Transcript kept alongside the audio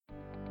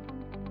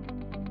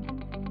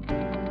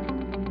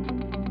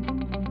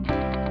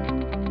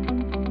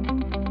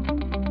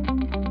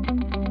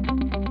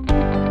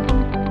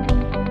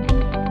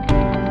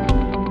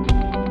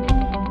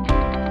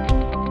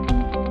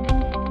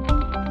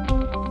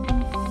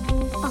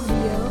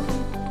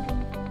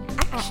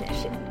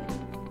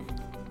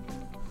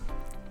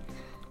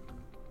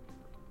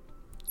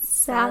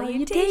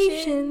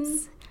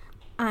Salutations!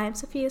 I'm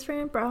Sophia's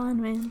friend,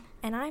 Bronwyn.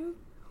 And I'm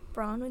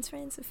Bronwyn's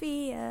friend,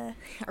 Sophia.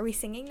 Are we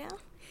singing now?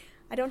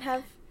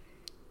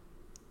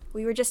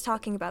 We were just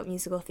talking about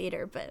musical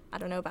theater, but I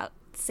don't know about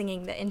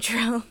singing the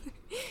intro.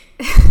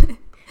 I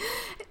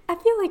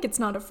feel like it's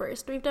not a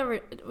first. We've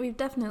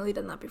definitely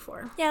done that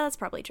before. Yeah, that's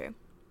probably true.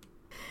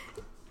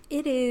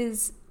 It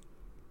is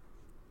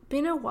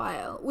been a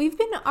while.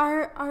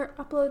 Our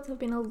uploads have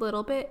been a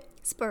little bit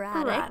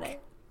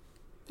sporadic.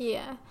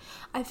 Yeah.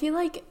 I feel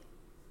like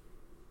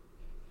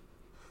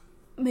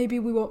maybe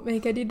we won't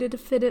make any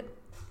definitive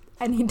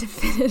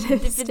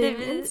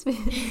statements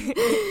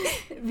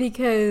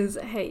because,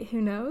 hey,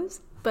 who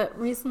knows? But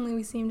recently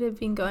we seem to have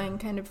been going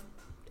kind of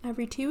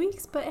every 2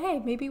 weeks. But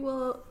hey, maybe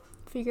we'll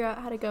figure out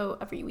how to go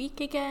every week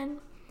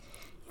again.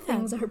 Yeah.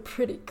 Things are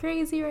pretty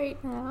crazy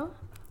right now.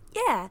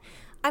 Yeah.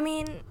 I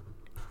mean,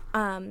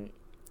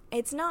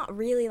 it's not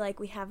really like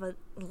we have a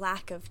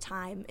lack of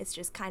time. It's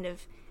just kind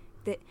of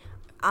that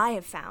I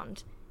have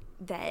found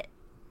that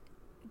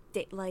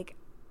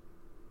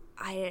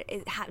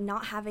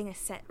not having a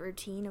set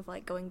routine of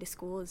like going to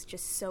school is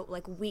just so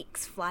like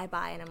weeks fly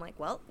by, and I'm like,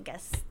 well,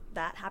 guess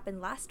that happened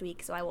last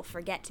week, so I will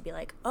forget to be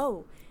like,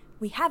 oh,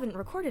 we haven't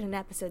recorded an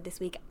episode this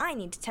week. I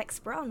need to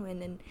text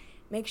Bronwyn and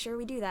make sure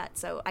we do that.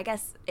 So I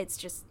guess it's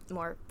just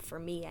more for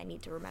me. I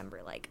need to remember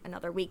like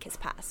another week has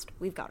passed.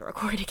 We've got to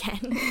record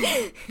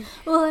again.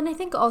 Well, and I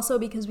think also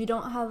because we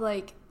don't have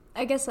like,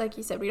 I guess like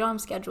you said, we don't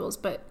have schedules,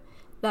 but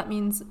that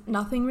means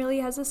nothing really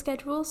has a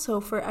schedule.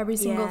 So for every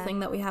single thing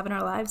that we have in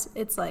our lives,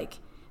 it's like,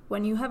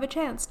 when you have a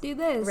chance, do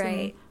this.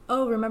 Right. And,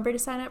 oh, remember to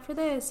sign up for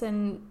this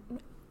and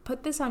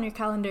put this on your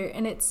calendar.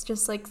 And it's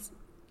just like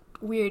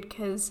weird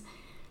because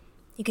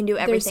you can do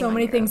everything. There's so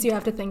many things you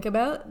have to think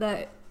about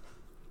that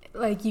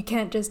like you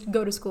can't just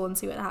go to school and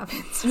see what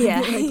happens.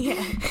 Yeah.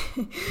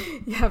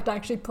 You have to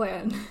actually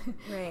plan.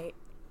 Right.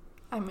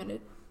 I'm going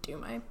to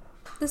do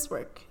this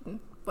work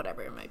and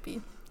whatever it might be.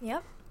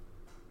 Yep.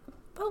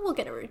 But we'll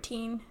get a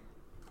routine.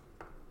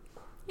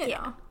 You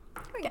know.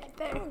 We'll get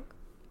there.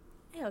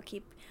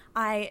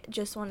 I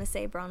just want to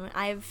say, Bronwyn,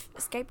 I've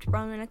Skyped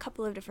Bronwyn a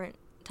couple of different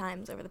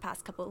times over the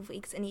past couple of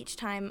weeks, and each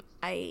time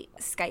I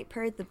Skype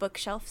her, the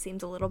bookshelf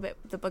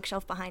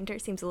behind her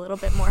seems a little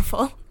bit more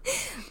full.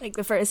 Like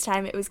the first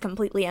time it was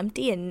completely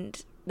empty, and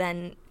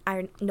then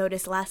I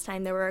noticed last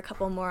time there were a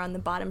couple more on the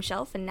bottom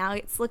shelf, and now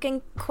it's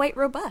looking quite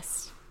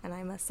robust, and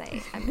I must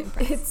say I'm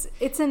impressed.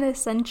 It's an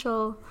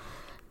essential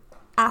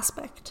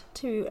aspect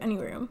to any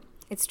room.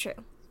 It's true.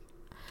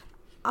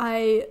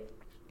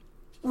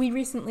 We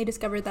recently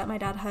discovered that my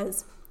dad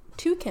has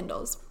 2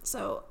 Kindles,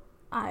 so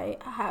I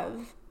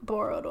have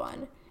borrowed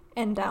one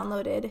and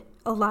downloaded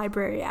a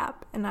library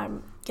app, and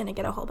I'm gonna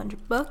get a whole bunch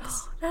of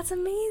books. That's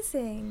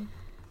amazing.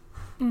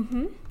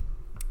 Mm-hmm.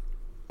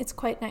 It's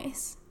quite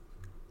nice.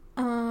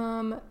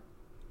 And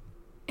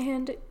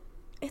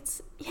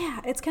it's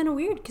kind of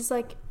weird because,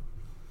 like,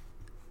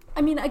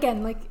 I mean,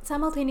 again, like,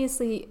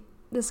 simultaneously,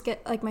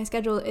 my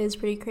schedule is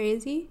pretty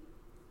crazy,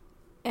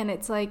 and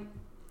it's like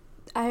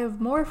I have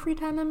more free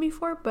time than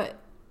before, but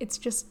it's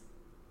just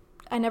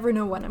I never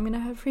know when I'm gonna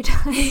have free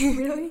time,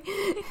 really.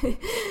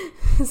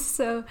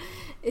 So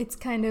it's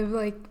kind of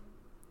like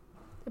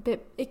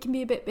it can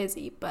be a bit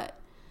busy, but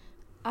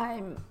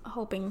I'm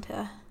hoping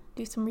to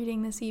do some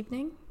reading this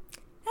evening.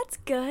 That's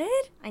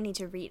good. I need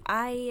to read.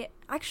 I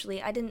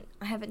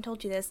haven't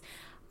told you this.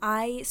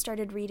 I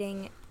started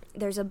reading,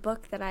 there's a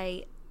book that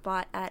I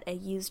bought at a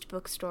used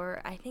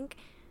bookstore, I think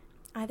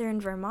either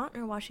in Vermont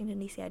or Washington,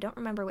 D.C. I don't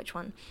remember which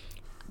one,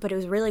 but it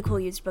was a really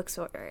cool used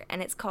bookstore,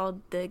 and it's called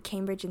the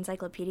Cambridge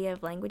Encyclopedia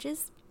of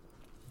Languages,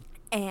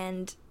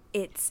 and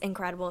it's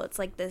incredible. It's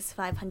like this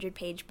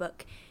 500-page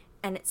book,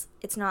 and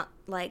it's not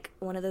like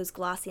one of those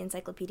glossy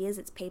encyclopedias,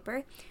 it's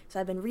paper, so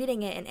I've been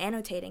reading it and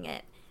annotating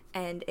it,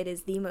 and it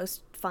is the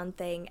most fun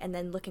thing, and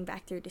then looking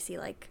back through to see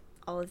like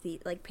all of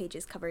the like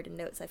pages covered in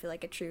notes. I feel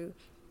like a true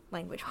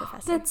language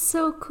professor. That's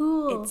so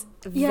cool. It's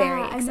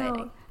very exciting. I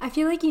know. I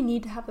feel like you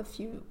need to have a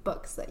few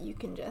books that you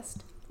can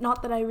just,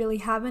 not that I really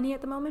have any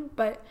at the moment,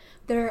 but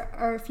there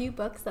are a few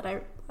books that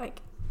I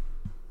like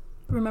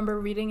remember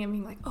reading and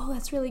being like, oh,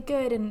 that's really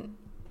good. And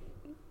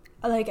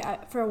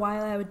like for a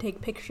while I would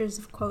take pictures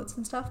of quotes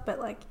and stuff, but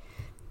like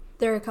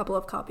there are a couple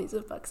of copies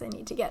of books I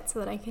need to get so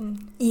that I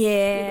can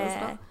read those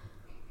stuff.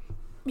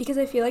 Because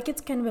I feel like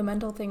it's kind of a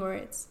mental thing where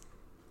it's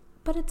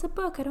a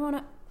book. I don't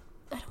want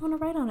to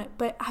write on it.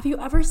 But have you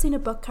ever seen a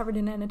book covered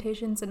in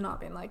annotations and not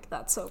been like,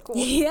 that's so cool?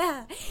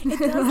 Yeah. It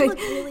does look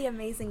really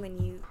amazing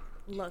when you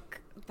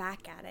look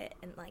back at it.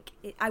 And like,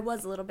 I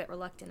was a little bit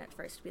reluctant at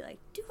first to be like,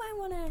 do I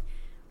want to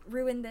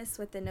ruin this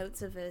with the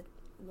notes of a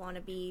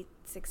wannabe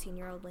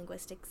 16-year-old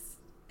linguistics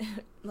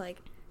like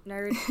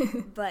nerd?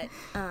 But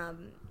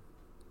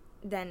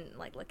then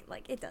look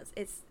it does.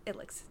 It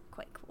looks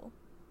quite cool.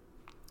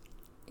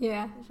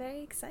 Yeah. It's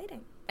very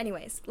exciting.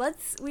 Anyways,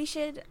 we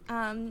should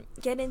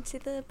get into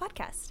the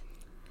podcast.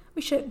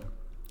 We should.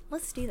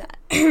 Let's do that.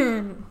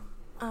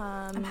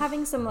 I'm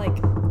having some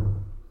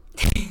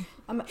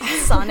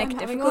Sonic I'm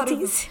having a lot of-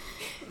 difficulties.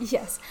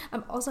 Yes,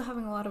 I'm also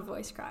having a lot of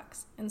voice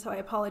cracks, and so I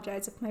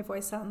apologize if my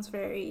voice sounds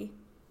very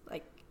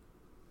like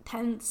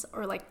tense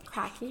or like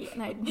cracky,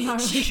 and I'm not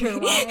really sure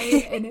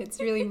why, and it's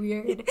really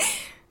weird. It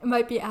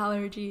might be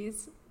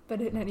allergies,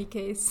 but in any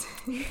case,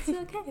 it's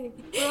okay.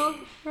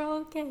 We're all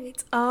okay.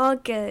 It's all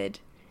good.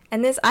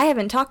 And I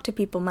haven't talked to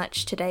people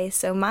much today,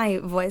 so my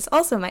voice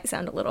also might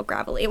sound a little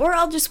gravelly. We're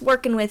all just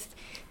working with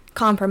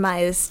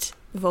compromised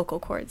vocal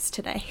cords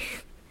today.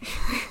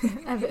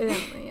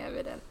 Evidently.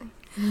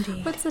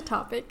 Indeed. What's the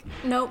topic?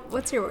 Nope.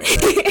 What's your word?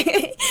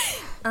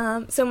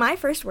 So my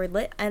first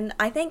wordlet, and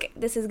I think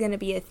this is going to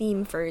be a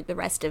theme for the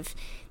rest of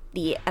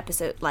the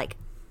episode,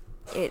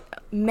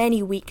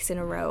 many weeks in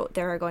a row,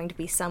 there are going to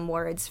be some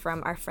words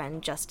from our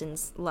friend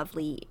Justin's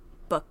lovely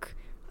book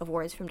of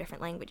words from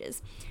different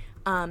languages.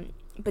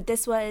 But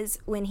this was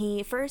when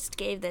he first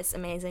gave this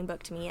amazing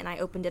book to me, and I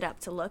opened it up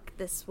to look.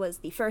 This was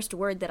the first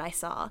word that I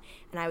saw,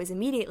 and I was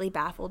immediately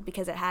baffled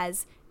because it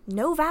has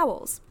no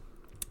vowels.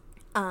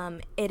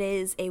 It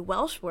is a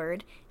Welsh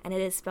word, and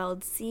it is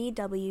spelled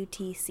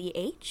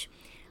CWTCH.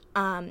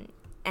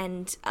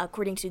 And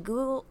according to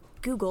Google,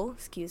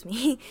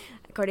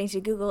 according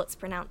to Google, it's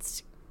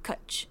pronounced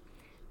Kutch.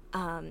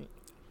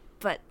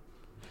 But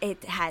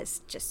it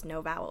has just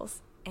no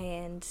vowels,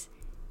 and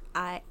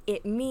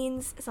it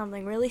means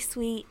something really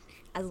sweet,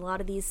 as a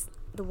lot of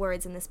the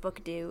words in this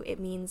book do. It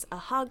means a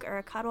hug or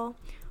a cuddle,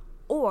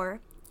 or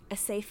a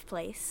safe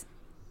place,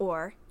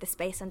 or the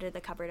space under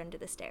the cupboard under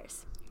the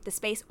stairs. The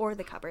space or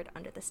the cupboard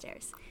under the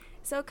stairs.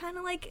 So kind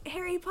of like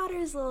Harry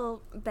Potter's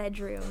little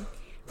bedroom.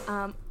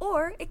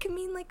 Or it can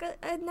mean like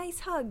a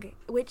nice hug,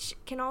 which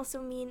can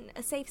also mean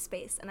a safe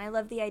space. And I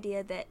love the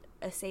idea that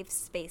a safe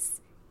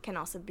space can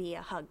also be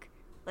a hug.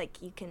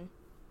 Like you can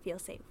feel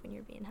safe when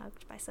you're being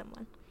hugged by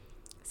someone.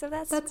 So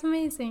that's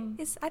amazing.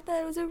 I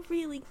thought it was a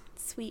really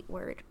sweet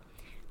word.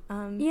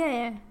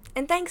 Yeah.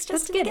 And thanks, Justin.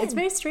 That's good. Again. It's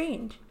very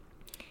strange.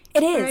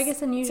 It is. Or I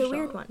guess unusual. It's a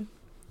weird one.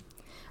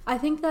 I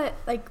think that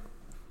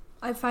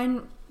I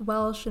find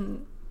Welsh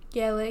and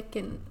Gaelic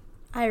and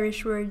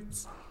Irish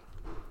words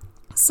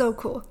so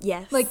cool.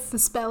 Yes. Like the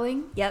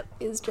spelling. Yep.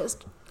 Is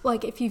just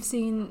like if you've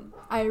seen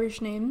Irish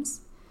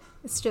names,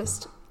 it's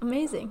just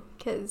amazing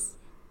because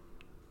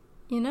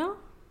not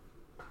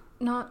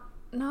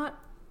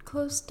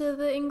close to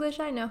the English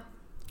I know,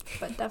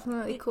 but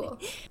definitely cool.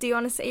 Do you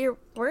want to say your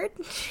word?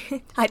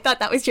 I thought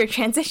that was your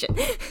transition.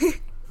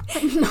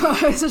 No,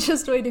 I was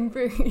just waiting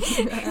for you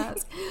to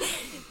ask.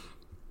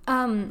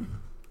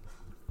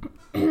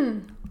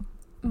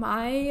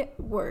 My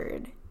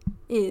word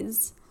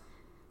is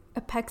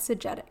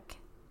apexegetic.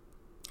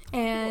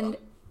 And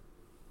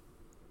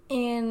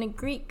in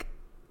Greek,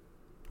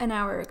 an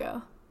hour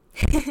ago,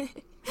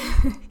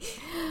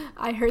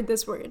 I heard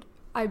this word.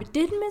 I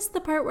did miss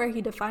the part where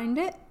he defined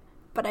it,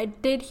 but I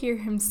did hear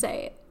him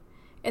say it.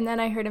 And then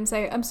I heard him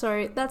say, I'm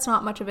sorry, that's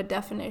not much of a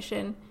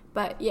definition,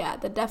 but yeah,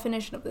 the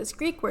definition of this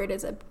Greek word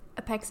is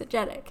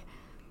apexegetic.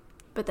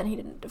 But then he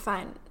didn't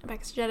define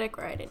apexegetic,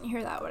 or I didn't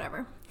hear that,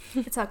 whatever.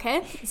 It's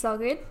okay. It's all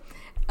good.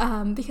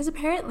 Because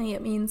apparently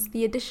it means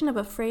the addition of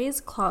a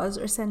phrase, clause,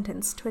 or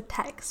sentence to a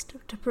text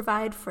to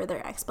provide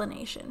further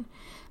explanation.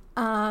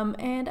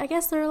 And I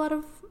guess there are a lot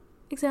of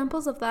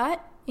examples of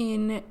that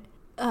in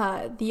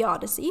the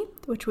Odyssey,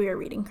 which we are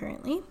reading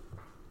currently.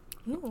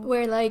 Ooh.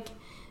 Where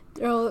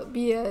there'll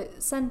be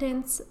a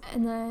sentence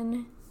and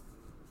then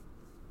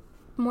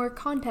more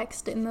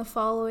context in the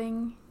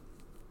following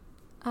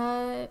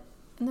clause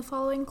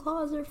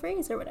or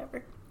phrase or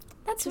whatever.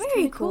 That's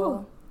very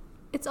cool.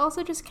 It's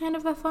also just kind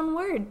of a fun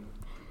word.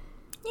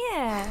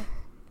 Yeah.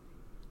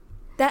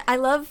 That I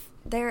love.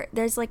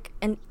 There's like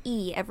an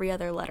E every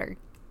other letter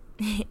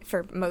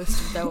for most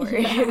of the word.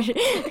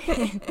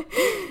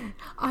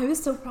 I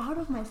was so proud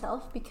of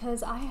myself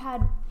because I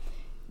had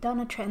done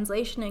a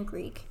translation in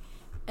Greek,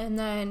 and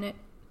then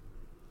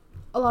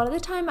a lot of the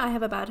time I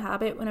have a bad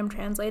habit when I'm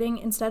translating.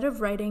 Instead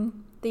of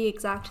writing the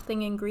exact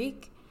thing in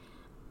Greek,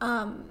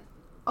 I'll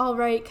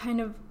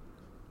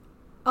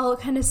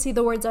kind of see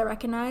the words I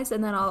recognize,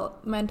 and then I'll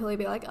mentally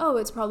be like, oh,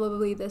 it's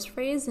probably this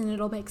phrase, and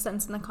it'll make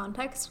sense in the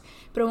context,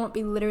 but it won't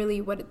be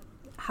literally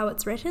how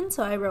it's written.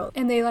 So I wrote,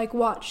 and they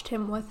watched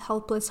him with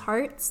helpless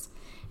hearts,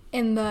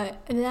 and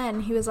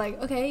then he was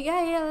like, okay,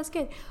 yeah, that's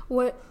good.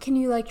 What can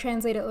you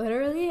translate it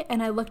literally?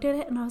 And I looked at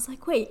it, and I was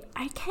like, wait,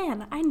 I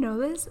know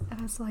this. And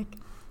I was like,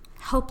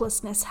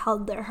 helplessness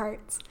held their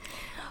hearts,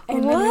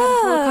 and then we had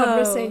a whole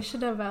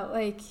conversation about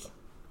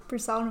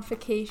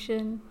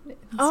personification.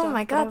 Oh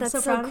my god,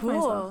 that's so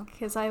cool.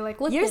 Because I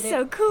looked You're at it.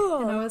 so cool.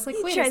 And I was like,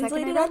 wait a second,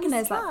 I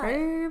recognize that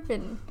verb,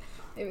 and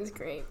it was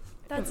great.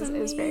 It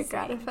was very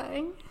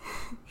gratifying.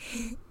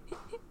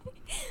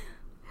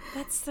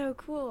 That's so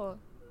cool.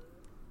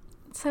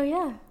 So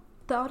yeah,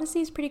 the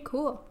Odyssey is pretty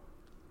cool.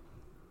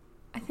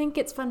 I think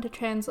it's fun to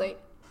translate.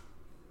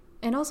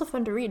 And also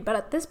fun to read. But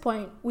at this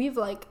point, we've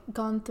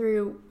gone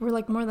through,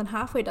 we're more than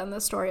halfway done the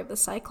story of the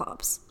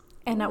Cyclops.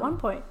 And at one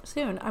point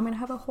soon, I'm going to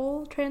have a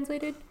whole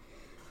translated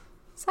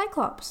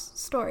Cyclops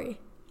story.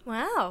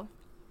 Wow.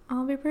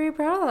 I'll be pretty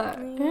proud of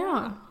that.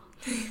 Yeah.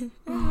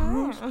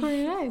 That's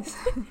pretty nice.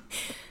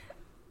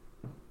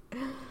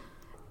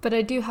 But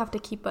I do have to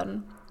keep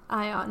an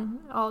eye on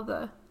all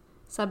the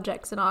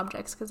subjects and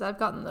objects because I've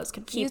gotten those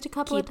confused a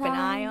couple of times. Keep an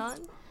eye on?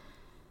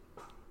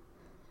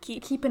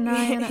 Keep an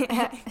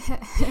eye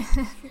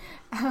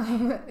on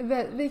it.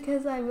 But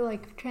because I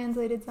like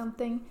translated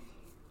something.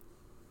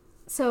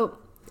 So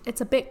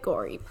it's a bit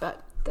gory,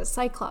 but the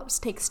Cyclops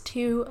takes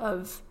two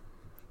of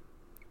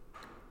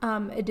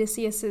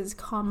Odysseus's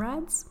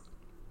comrades,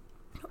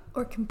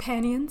 or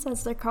companions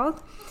as they're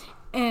called,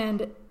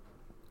 and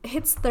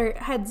hits their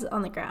heads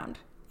on the ground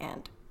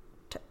and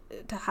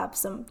to have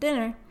some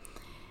dinner.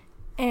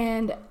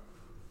 And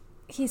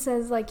he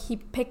says like he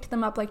picked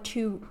them up like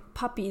two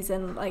puppies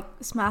and like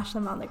smashed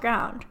them on the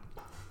ground.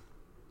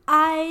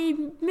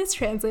 I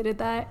mistranslated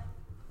that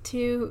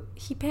to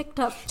he picked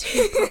up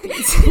two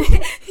puppies. Two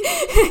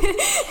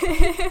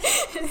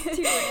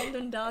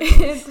random dogs.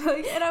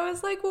 And I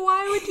was like,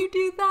 why would you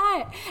do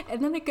that?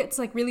 And then it gets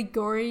like really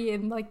gory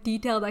and like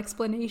detailed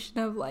explanation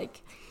of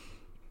like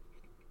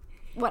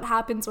what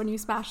happens when you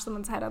smash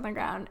someone's head on the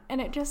ground.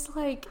 And it just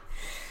like,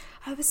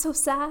 I was so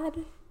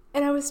sad.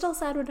 And I was still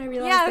sad when I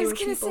realized they were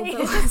people, but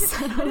I was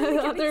sad when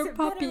other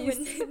puppies.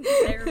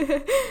 They're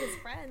his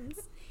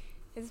friends,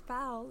 his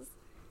pals.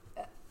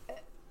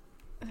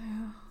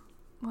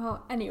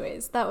 Well,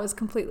 anyways, that was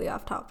completely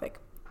off topic.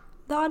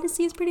 The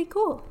Odyssey is pretty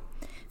cool.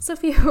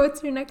 Sophia,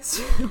 what's your next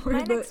word?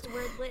 My next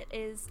wordlet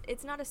is,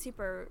 it's not a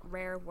super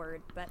rare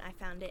word, but I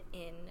found it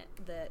in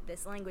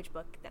this language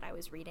book that I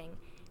was reading,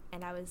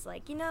 and I was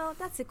like,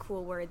 that's a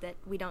cool word that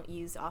we don't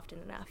use often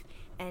enough,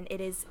 and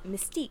it is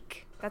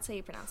mystique. That's how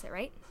you pronounce it,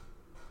 right?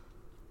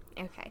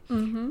 Okay.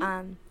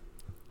 Mm-hmm.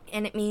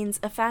 And it means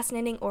a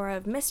fascinating aura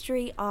of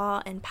mystery,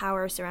 awe, and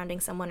power surrounding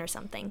someone or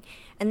something.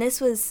 And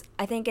this was,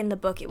 I think in the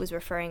book it was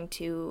referring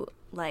to,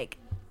 like,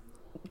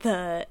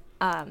 the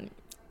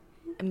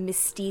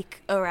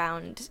mystique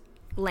around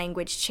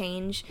language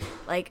change,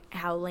 like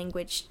how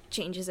language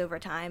changes over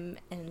time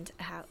and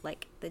how,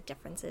 like, the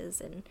differences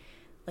in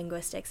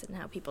linguistics and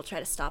how people try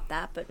to stop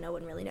that, but no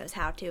one really knows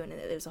how to, and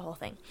it was a whole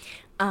thing.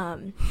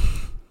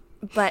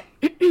 But,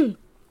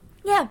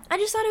 yeah, I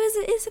just thought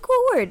it's a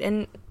cool word,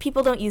 and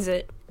people don't use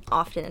it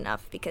often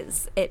enough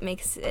because it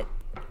makes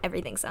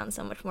everything sound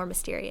so much more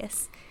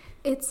mysterious.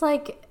 It's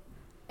like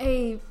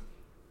a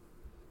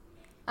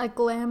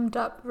glammed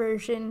up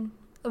version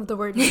of the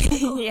word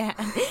mystical. Yeah.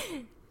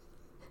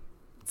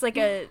 It's like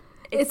if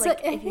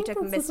you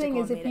took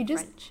mystical and made it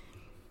French.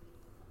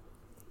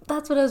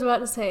 That's what I was about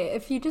to say.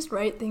 If you just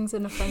write things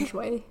in a French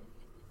way,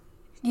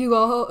 you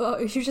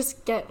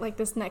just get like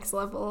this next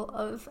level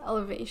of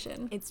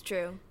elevation. It's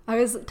true. I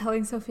was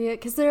telling Sophia,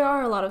 because there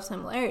are a lot of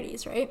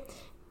similarities, right?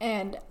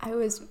 And I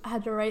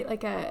had to write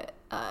like a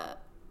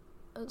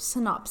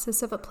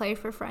synopsis of a play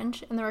for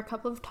French, and there were a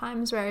couple of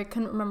times where I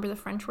couldn't remember the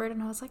French word,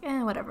 and I was like,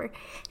 whatever.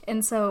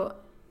 And so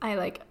I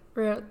like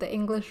wrote the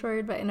English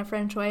word but in a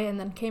French way, and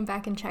then came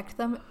back and checked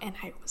them, and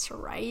I was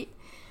right.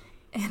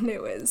 And it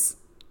was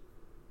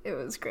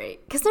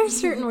great, because there's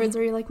certain words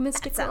where you're like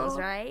mystical. That sounds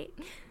right.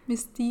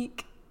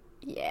 Mystique.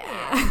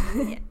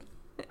 Yeah.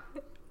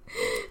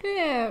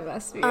 Yeah, it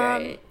must be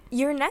right.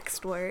 Your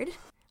next word,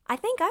 I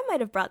think I might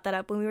have brought that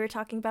up when we were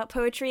talking about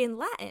poetry in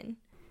Latin.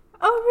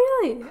 Oh,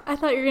 really? I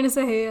thought you were going to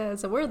say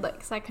as a word, like,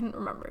 because I couldn't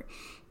remember.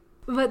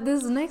 But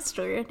this next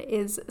word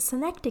is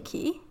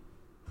synecdoche,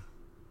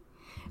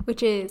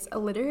 which is a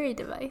literary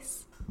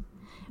device,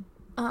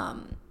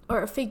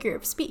 or a figure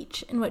of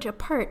speech in which a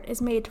part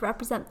is made to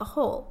represent the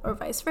whole, or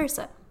vice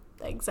versa.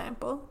 The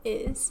example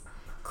is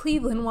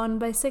Cleveland won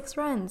by 6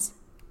 runs,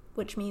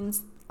 which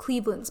means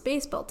Cleveland's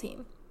baseball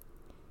team.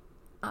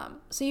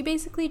 So you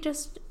basically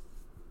just,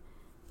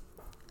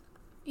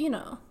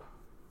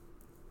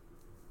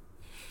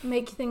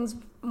 make things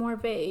more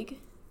vague,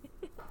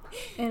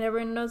 and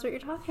everyone knows what you're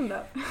talking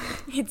about.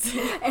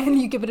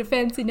 And you give it a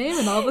fancy name,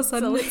 and all of a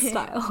sudden it's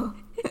style.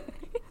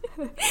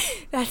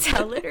 That's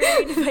how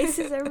literary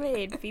devices are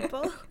made,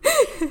 people.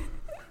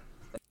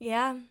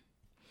 Yeah.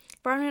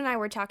 Brian and I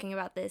were talking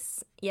about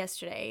this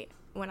yesterday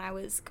when I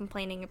was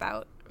complaining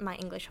about my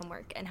English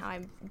homework and how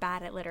I'm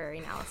bad at literary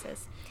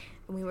analysis.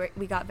 And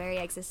we got very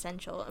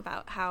existential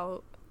about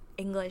how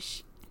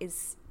English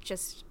is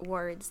just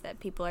words that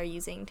people are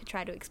using to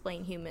try to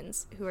explain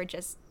humans who are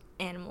just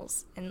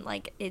animals, and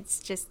like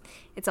it's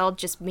all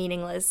just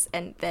meaningless,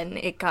 and then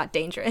it got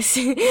dangerous.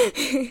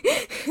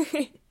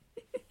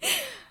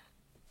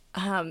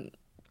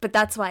 But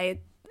that's why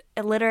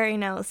a literary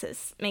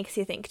analysis makes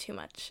you think too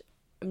much.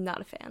 I'm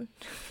not a fan.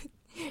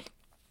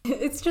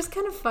 It's just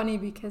kind of funny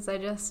because I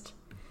just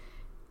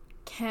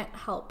can't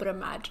help but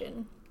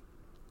imagine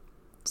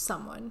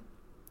someone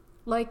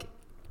like,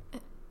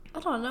 I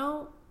don't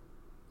know,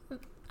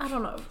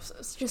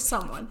 it's just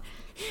someone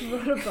who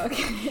wrote a book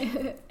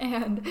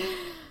and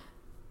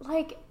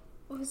like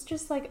was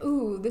just like,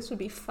 ooh, this would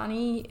be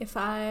funny if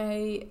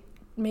I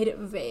made it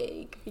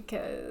vague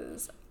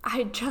because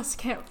I just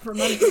can't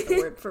remember the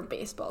word for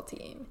baseball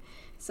team.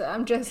 So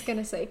I'm just going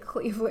to say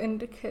Cleveland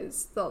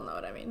because they'll know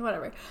what I mean,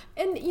 whatever.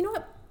 And you know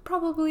what?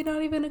 probably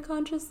not even a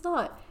conscious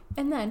thought.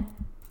 And then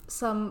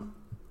some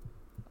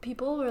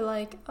people were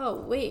like, oh,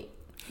 wait,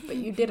 but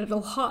you did it a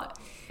lot.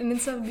 And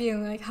instead of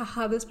being like,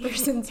 haha, this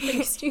person's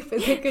pretty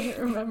stupid, they couldn't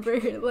remember,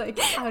 like,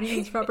 how to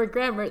use proper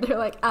grammar. They're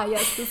like, ah,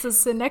 yes, this is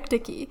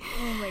synecdoche.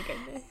 Oh my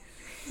goodness.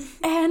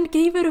 And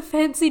gave it a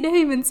fancy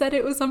name and said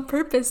it was on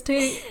purpose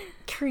to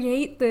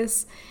create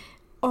this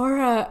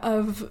aura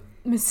of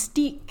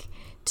mystique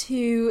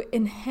to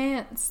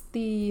enhance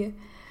the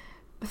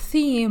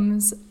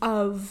themes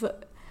of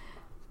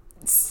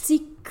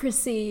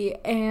secrecy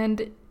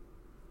and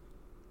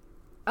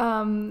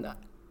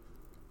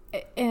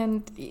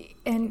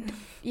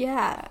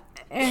yeah,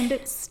 and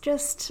it's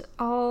just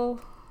all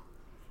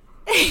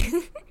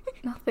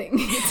nothing.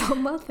 It's all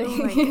nothing. Oh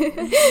my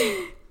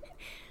goodness.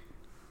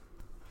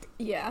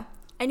 Yeah.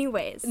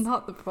 Anyways,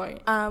 not the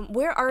point.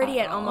 We're already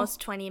at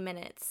almost 20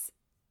 minutes,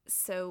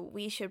 so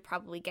we should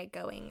probably get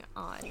going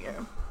on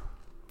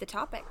the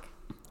topic.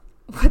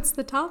 What's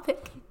the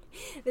topic?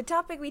 The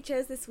topic we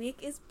chose this week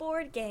is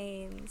board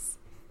games.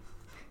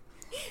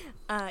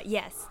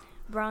 Yes,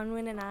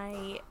 Bronwyn and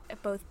I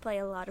both play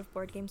a lot of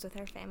board games with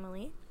our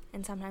family,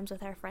 and sometimes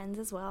with our friends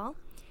as well.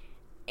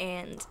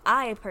 And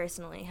I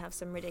personally have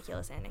some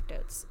ridiculous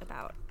anecdotes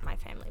about my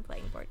family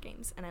playing board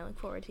games, and I look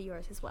forward to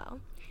yours as well.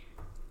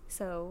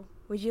 So,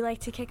 would you like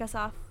to kick us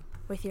off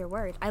with your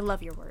word? I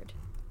love your word.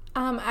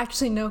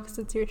 Actually, no, because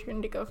it's your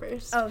turn to go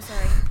first. Oh,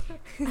 sorry.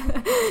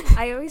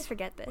 I always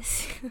forget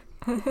this.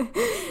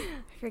 I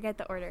forget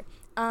the order.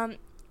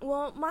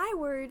 Well, my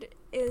word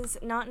is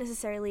not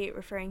necessarily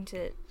referring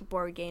to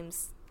board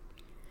games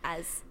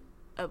as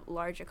a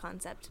larger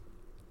concept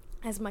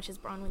as much as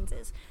Bronwyn's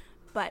is.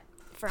 But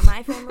for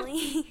my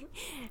family,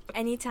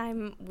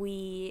 anytime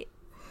we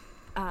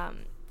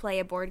play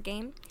a board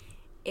game,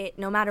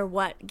 no matter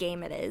what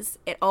game it is,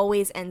 it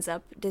always ends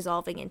up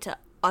dissolving into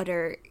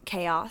utter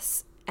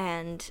chaos,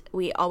 and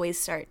we always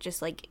start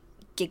just like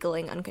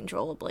giggling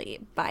uncontrollably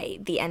by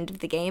the end of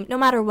the game. No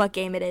matter what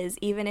game it is,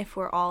 even if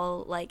we're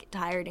all like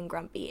tired and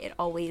grumpy, it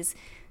always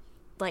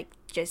like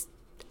just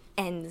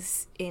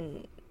ends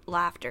in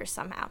laughter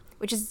somehow,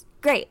 which is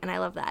great, and I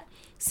love that.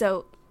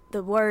 So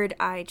the word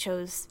I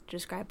chose to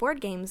describe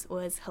board games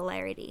was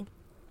hilarity,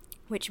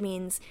 which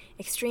means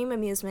extreme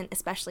amusement,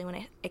 especially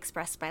when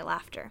expressed by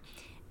laughter.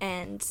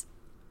 And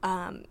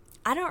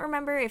I don't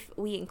remember if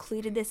we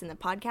included this in the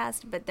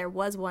podcast, but there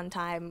was one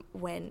time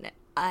when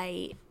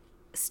I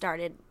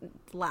started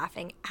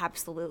laughing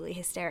absolutely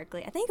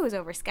hysterically. I think it was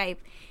over Skype.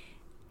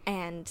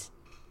 And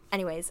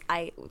anyways,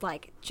 I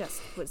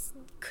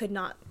could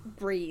not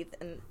breathe,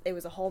 and it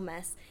was a whole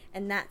mess.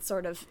 And that's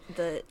sort of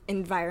the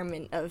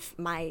environment of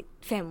my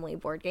family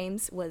board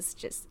games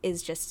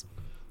is just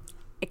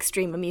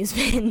extreme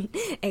amusement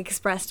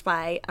expressed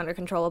by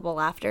uncontrollable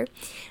laughter.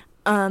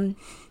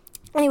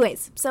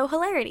 Anyways, so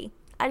hilarity.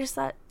 I just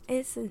thought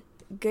it's a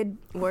good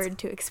word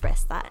to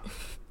express that.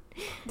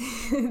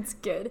 It's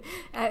good.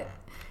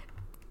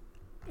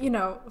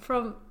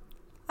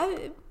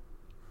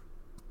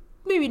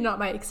 Maybe not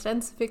my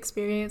extensive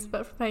experience,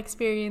 but from my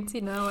experience,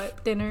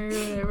 at dinner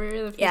or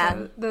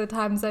whatever, the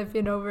times I've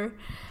been over,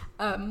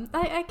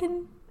 I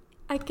can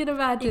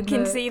imagine you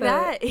can see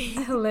that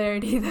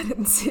hilarity that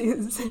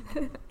ensues.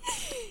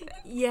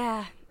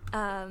 Yeah.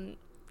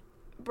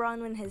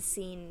 Bronwyn has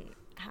seen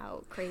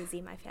how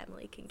crazy my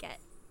family can get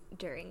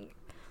during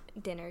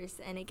dinners,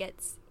 and it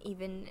gets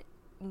even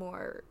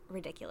more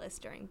ridiculous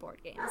during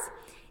board games,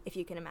 if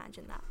you can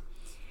imagine that.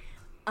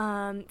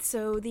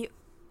 So the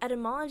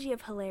etymology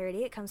of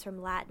hilarity, it comes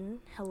from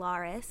Latin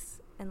hilaris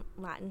and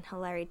Latin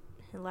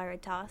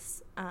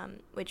hilaritas,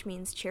 which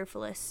means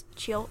cheerfulness.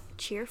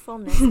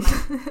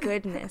 My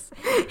goodness.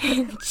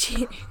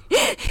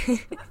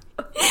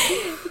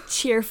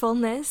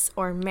 Cheerfulness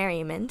or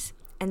merriment,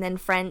 and then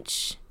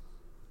French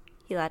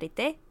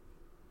hilarité.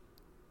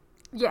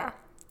 Yeah.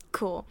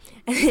 Cool.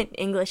 And then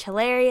English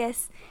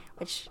hilarious,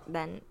 which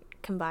then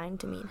combined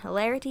to mean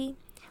hilarity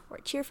or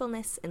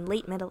cheerfulness in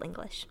late Middle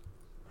English.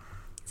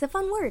 It's a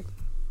fun word.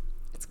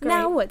 It's great.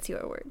 Now what's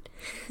your word?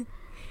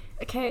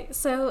 Okay,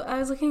 so I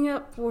was looking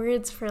up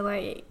words for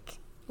like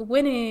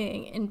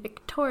winning and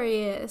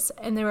victorious,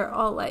 and they were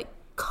all like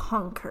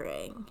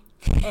conquering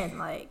and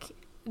like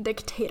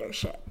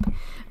dictatorship. And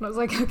I was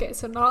like, okay,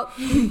 so not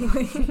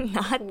like,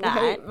 not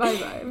that. My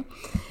vibe.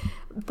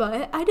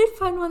 But I did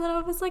find one that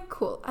I was like,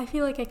 cool, I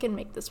feel like I can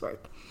make this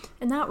work.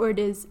 And that word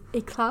is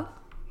éclat,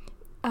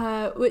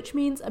 which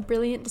means a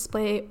brilliant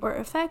display or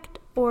effect,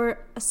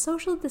 or a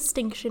social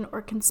distinction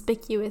or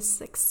conspicuous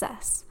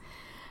success.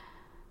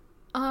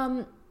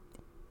 And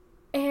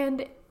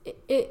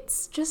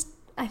it's just,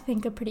 I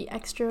think, a pretty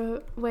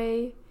extra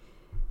way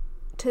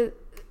to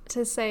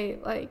say,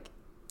 like,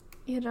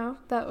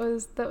 that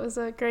was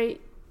a great,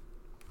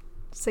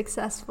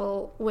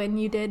 successful win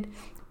you did.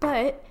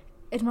 But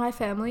in my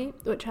family,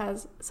 which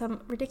has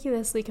some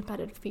ridiculously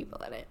competitive people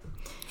in it,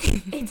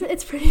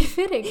 it's pretty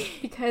fitting,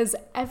 because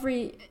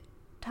every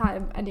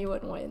time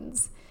anyone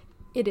wins,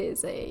 it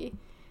is a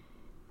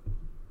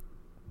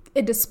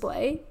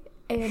display,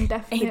 and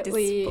definitely a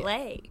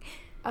display.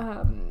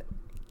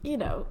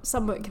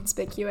 somewhat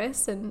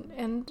conspicuous,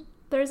 and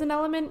there's an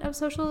element of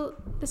social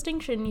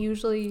distinction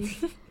usually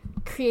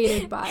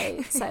created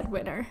by said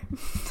winner.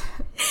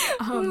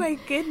 Oh my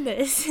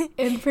goodness.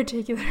 In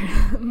particular,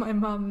 my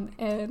mom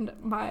and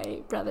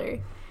my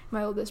brother,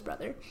 my oldest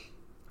brother,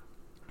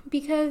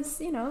 because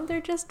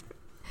they're just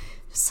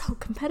so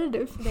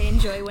competitive. They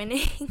enjoy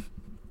winning.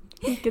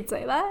 You could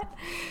say that.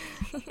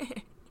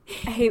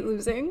 I hate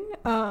losing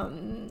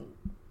a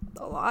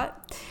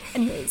lot.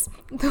 Anyways,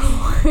 the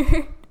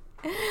word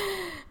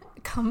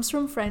comes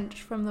from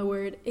French, from the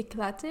word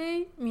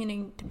éclater,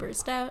 meaning to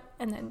burst out,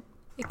 and then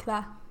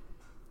éclat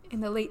in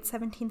the late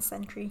 17th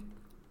century.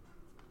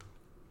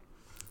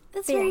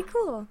 That's very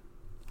cool.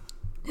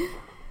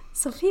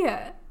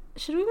 Sophia,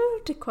 should we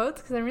move to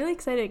quotes? Because I'm really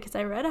excited, because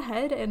I read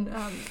ahead,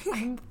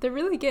 and they're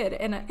really good.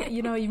 And,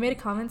 you made a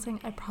comment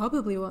saying, I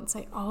probably won't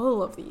say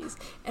all of these.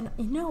 And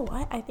you know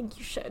what? I think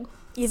you should.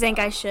 You think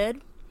I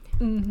should?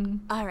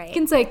 Mm-hmm. All right. You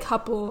can say a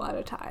couple at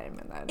a time.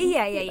 And then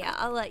Yeah.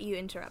 I'll let you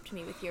interrupt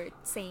me with your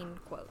sane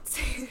quotes.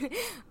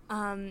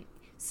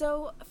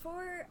 So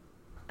for...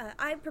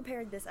 I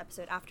prepared this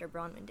episode after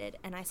Bronwyn did,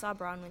 and I saw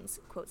Bronwyn's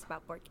quotes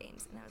about board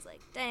games, and I was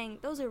like, dang,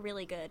 those are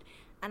really good.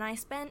 And I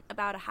spent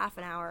about a half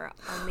an hour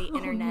on the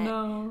internet,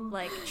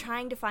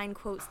 trying to find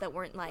quotes that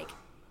weren't like,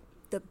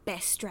 the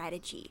best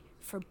strategy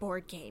for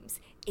board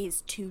games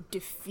is to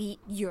defeat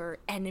your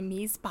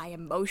enemies by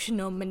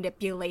emotional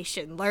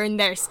manipulation, learn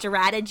their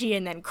strategy,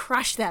 and then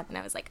crush them. And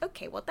I was like,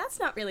 okay, well,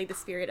 that's not really the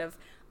spirit of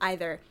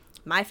either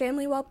my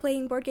family while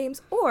playing board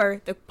games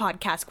or the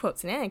podcast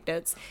Quotes and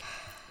Anecdotes.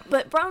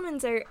 But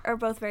Bronwyn's are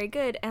both very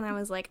good, and I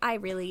was like, I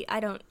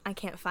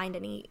can't find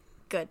any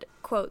good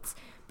quotes.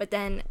 But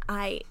then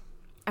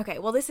okay,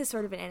 well, this is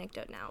sort of an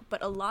anecdote now,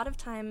 but a lot of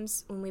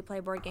times when we play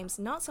board games,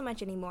 not so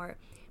much anymore,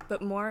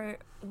 but more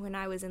when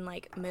I was in,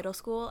 middle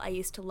school, I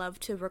used to love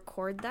to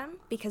record them,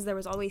 because there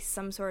was always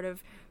some sort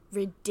of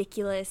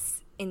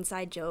ridiculous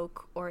inside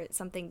joke or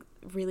something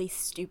really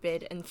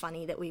stupid and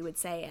funny that we would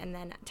say, and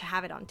then to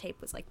have it on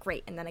tape was,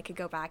 great, and then I could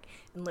go back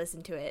and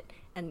listen to it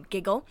and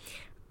giggle.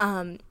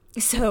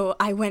 So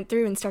I went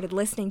through and started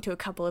listening to a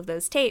couple of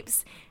those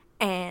tapes,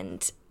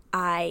 and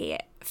I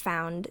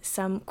found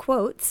some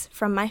quotes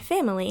from my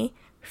family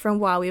from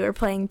while we were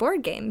playing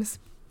board games.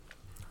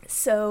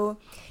 So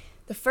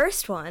the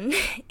first one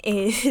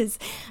is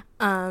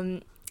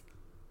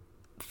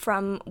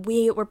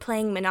we were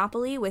playing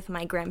Monopoly with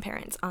my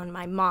grandparents on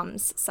my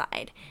mom's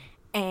side,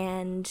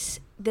 and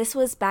this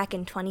was back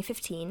in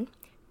 2015,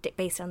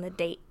 based on the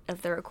date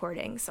of the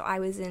recording. So I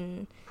was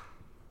in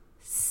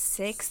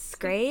 6th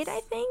grade,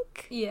 I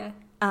think. Yeah.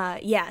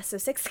 So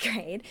 6th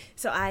grade.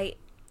 So I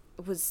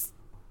was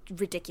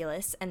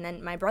ridiculous, and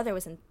then my brother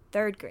was in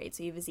 3rd grade,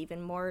 so he was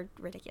even more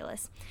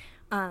ridiculous.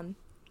 And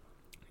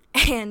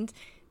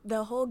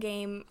the whole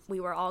game, we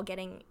were all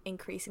getting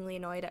increasingly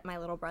annoyed at my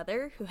little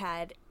brother, who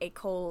had a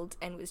cold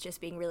and was just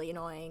being really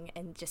annoying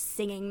and just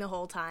singing the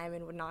whole time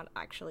and would not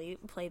actually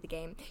play the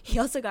game. He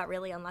also got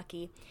really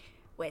unlucky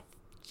with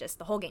just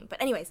the whole game.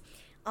 But anyways,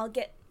 I'll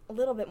get a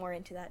little bit more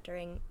into that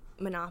during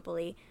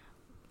Monopoly.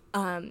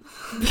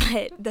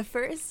 But the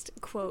first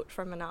quote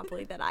from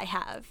Monopoly that I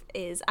have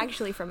is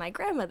actually from my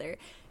grandmother,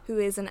 who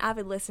is an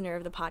avid listener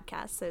of the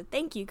podcast. So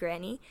thank you,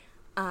 Granny.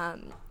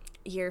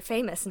 You're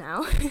famous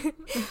now.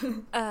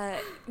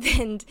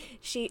 And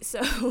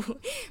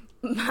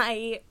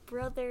my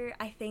brother,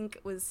 I think,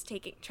 was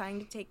trying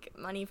to take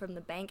money from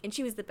the bank, and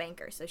she was the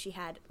banker, so she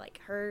had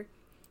her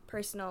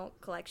personal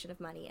collection of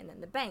money and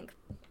then the bank.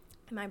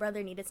 And my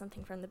brother needed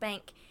something from the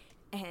bank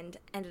and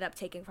ended up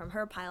taking from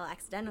her pile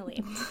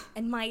accidentally.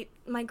 And my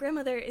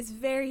grandmother is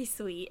very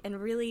sweet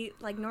and really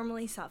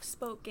normally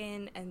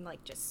soft-spoken and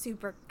just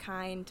super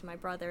kind to my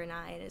brother and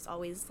I, and is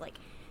always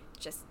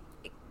just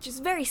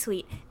very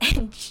sweet.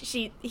 And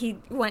he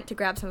went to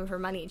grab some of her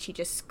money, and she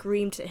just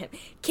screamed to him,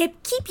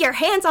 keep your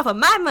hands off of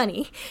my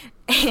money.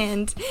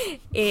 And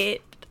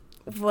it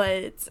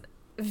was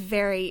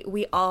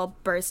we all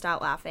burst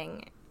out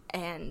laughing,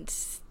 and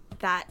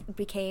that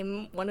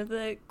became one of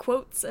the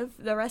quotes of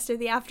the rest of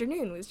the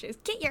afternoon, was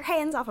just, get your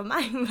hands off of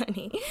my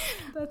money.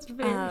 That's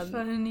very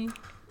funny.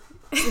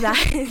 So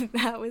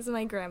that was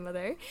my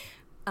grandmother.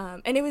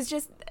 And it was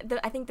just,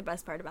 I think the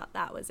best part about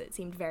that was it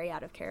seemed very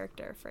out of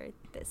character for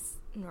this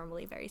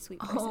normally very sweet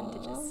person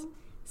to just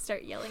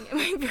start yelling at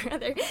my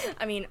brother.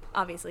 I mean,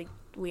 obviously,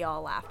 we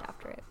all laughed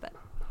after it, but...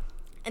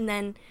 And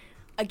then,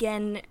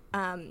 again,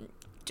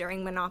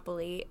 during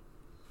Monopoly,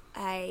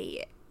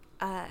 I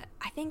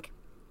think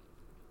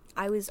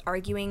I was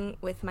arguing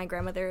with my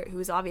grandmother, who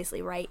was obviously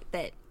right,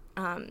 that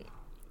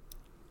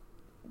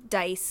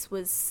dice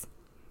was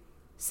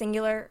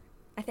singular,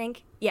 I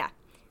think. Yeah.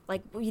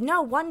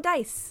 One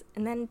dice,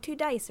 and then 2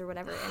 dice, or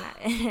whatever,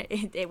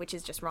 which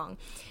is just wrong.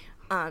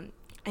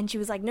 And she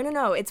was like,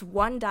 no, it's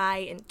 1 die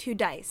and 2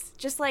 dice,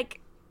 just like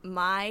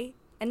my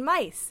and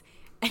mice.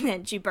 And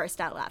then she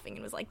burst out laughing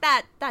and was like,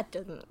 that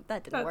didn't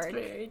work.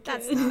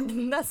 That's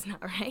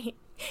not right.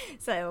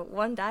 So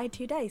 1 die,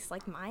 2 dice,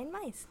 like my and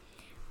mice.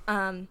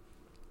 And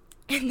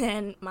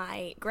then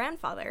my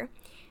grandfather,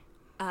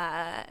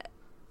 I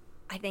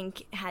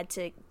think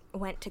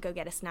went to go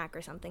get a snack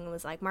or something and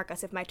was like,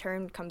 Marcus, if my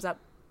turn comes up,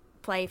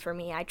 play for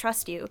me, I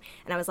trust you.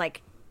 And I was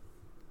like,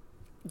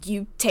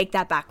 you take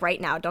that back right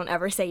now. Don't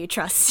ever say you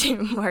trust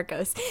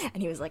Marcos.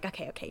 And he was like,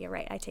 okay, you're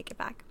right. I take it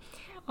back.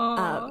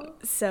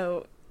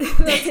 So,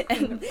 that's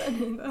kind of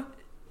funny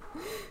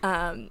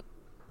though.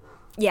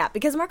 Yeah,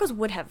 because Marcos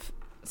would have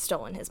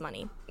stolen his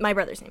money. My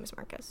brother's name is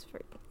Marcos,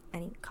 for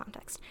any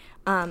context.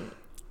 And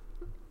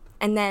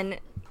then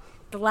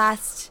the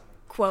last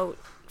quote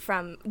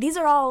from, these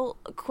are all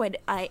quite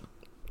a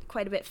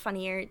bit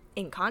funnier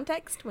in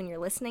context when you're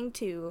listening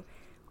to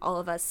all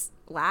of us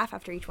laugh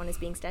after each one is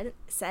being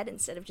said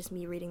instead of just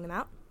me reading them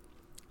out.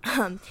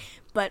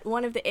 But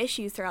one of the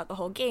issues throughout the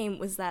whole game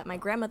was that my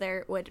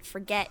grandmother would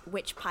forget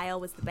which pile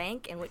was the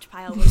bank and which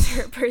pile was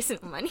her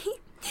personal money.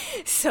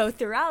 So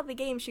throughout the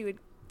game, she would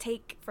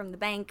take from the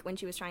bank when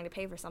she was trying to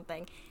pay for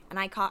something, and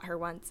I caught her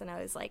once, and I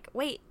was like,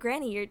 "Wait,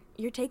 Granny,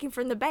 you're taking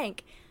from the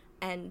bank,"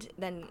 and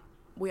then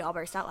we all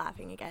burst out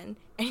laughing again.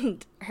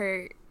 And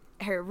her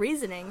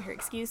reasoning, her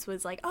excuse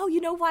was like, "Oh,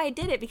 you know why I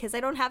did it? Because I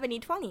don't have any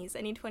 20s,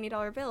 any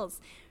 $20 bills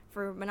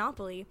for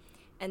Monopoly."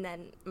 And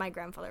then my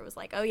grandfather was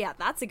like, "Oh yeah,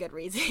 that's a good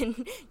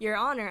reason. Your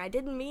Honor, I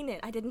didn't mean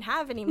it. I didn't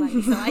have any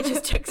money, so I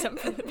just took some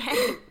from the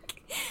bank."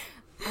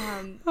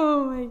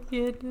 Oh my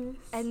goodness.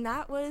 And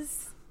that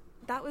was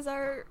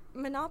our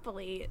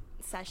Monopoly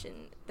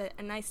session.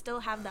 And I still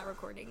have that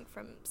recording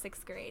from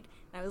 6th grade.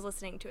 And I was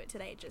listening to it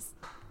today, just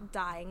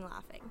dying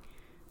laughing.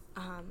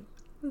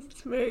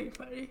 That's very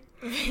funny.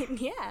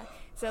 Yeah.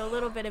 So a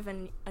little bit of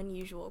an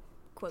unusual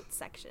quote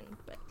section,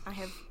 but I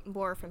have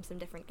more from some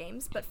different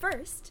games. But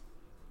first,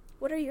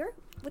 what's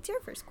your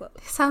first quote?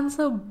 It sounds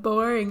so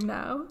boring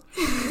now.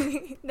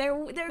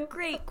 They're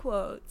great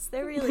quotes.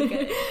 They're really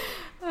good.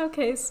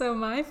 Okay, so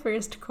my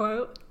first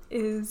quote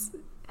is,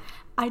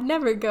 "I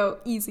never go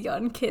easy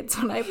on kids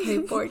when I play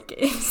board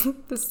games.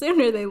 The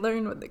sooner they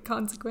learn what the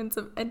consequence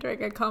of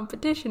entering a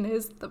competition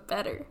is, the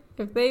better.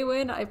 If they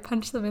win, I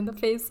punch them in the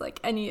face like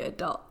any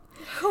adult."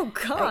 Oh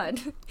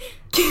God.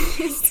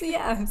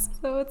 Yeah,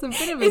 so it's a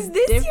bit of a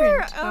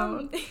different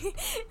tone. Is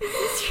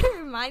this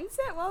your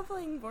mindset while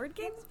playing board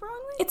games,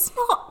 Bronwyn? It's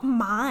not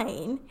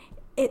mine.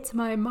 It's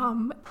my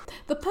mom.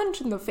 The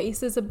punch in the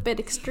face is a bit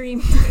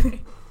extreme.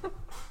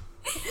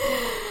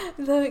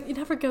 You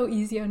never go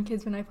easy on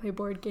kids when I play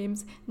board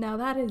games. Now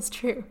that is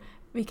true,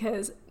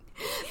 because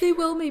they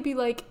will maybe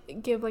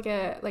give like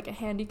a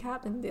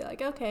handicap and be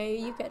like, "Okay,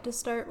 you get to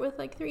start with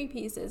 3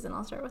 pieces and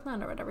I'll start with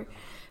none," or whatever.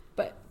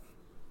 But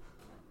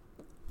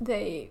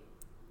they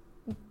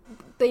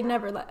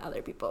never let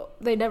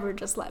they never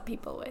just let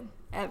people win,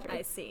 ever.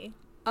 I see.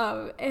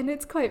 And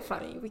it's quite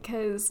funny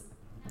because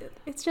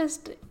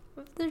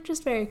they're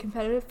just very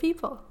competitive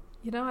people.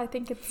 I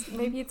think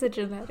maybe it's a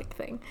genetic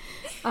thing.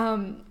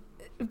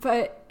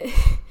 But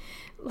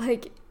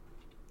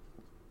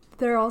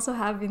they're also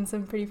having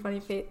some pretty funny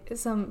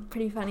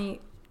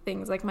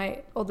things. Like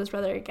my oldest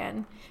brother,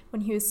 again,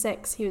 when he was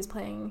 6, he was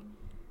playing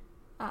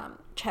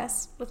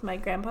chess with my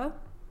grandpa,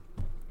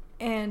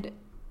 and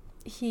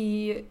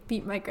he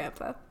beat my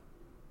grandpa.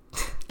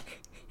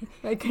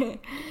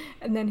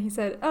 And then he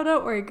said, "Oh,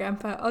 don't worry,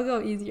 Grandpa, I'll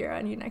go easier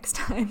on you next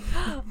time."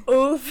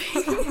 Oof.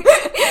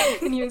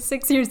 And he was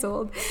 6 years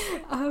old.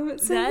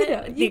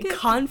 The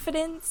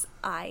confidence,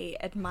 I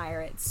admire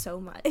it so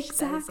much.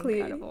 Exactly.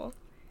 That is incredible.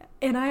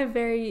 And I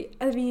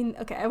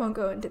won't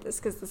go into this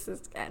because this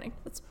is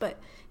anecdotes, but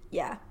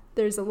yeah,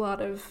 there's a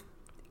lot of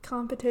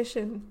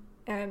competition,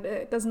 and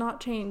it does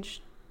not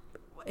change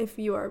if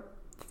you are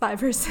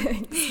 5 or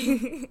 6.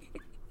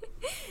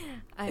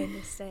 I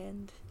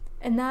understand.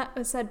 And that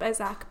was said by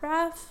Zach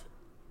Braff,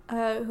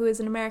 who is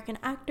an American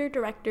actor,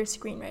 director,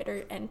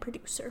 screenwriter, and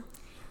producer.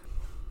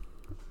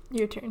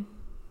 Your turn.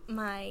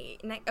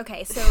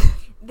 Okay, so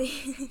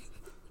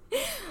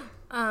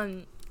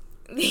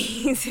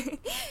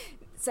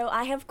so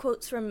I have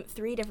quotes from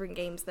 3 different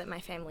games that my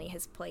family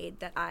has played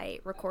that I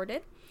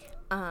recorded.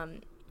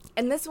 And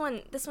this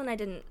one I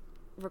didn't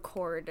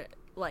record,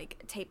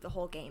 tape the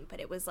whole game, but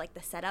it was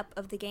the setup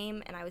of the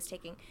game, and I was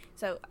taking,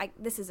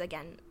 this is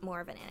again more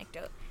of an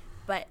anecdote,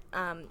 but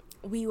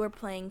we were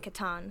playing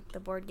Catan, the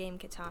board game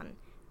Catan,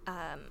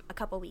 a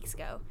couple weeks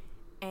ago,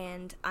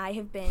 and I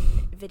have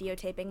been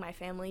videotaping my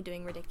family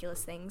doing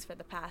ridiculous things for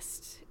the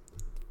past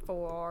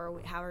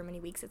 4 however many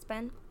weeks it's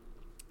been.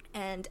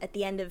 And at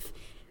the end of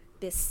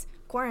this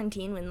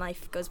quarantine, when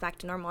life goes back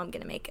to normal, I'm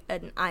going to make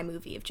an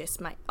iMovie of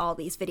just all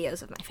these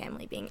videos of my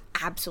family being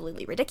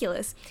absolutely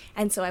ridiculous.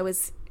 And so I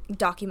was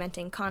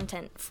documenting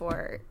content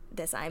for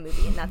this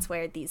iMovie, and that's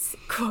where these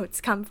quotes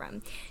come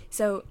from.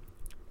 So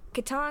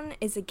Catan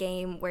is a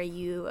game where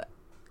you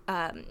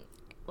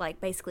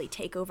basically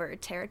take over a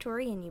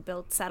territory, and you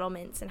build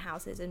settlements and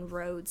houses and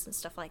roads and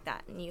stuff like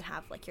that, and you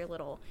have your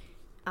little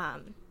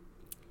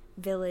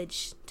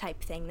village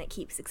type thing that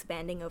keeps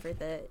expanding over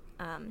the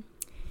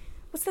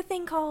what's the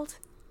thing called?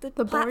 The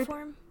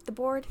platform? Board? The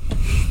board?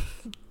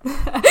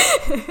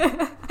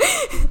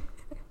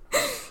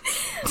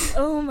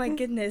 Oh my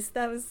goodness,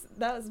 that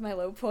was my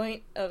low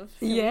point of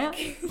the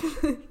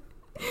week.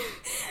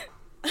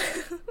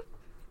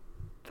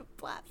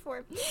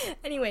 platform.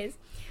 Anyways,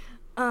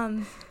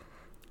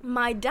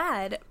 my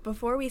dad,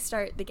 before we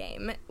start the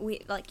game,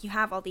 you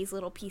have all these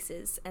little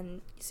pieces,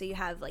 and so you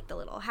have like the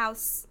little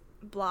house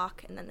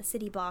block and then the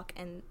city block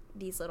and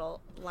these little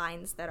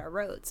lines that are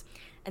roads.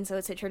 And so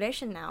it's a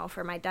tradition now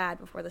for my dad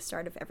before the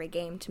start of every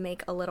game to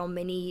make a little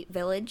mini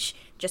village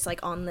just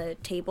like on the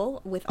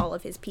table with all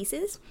of his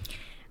pieces.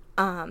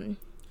 And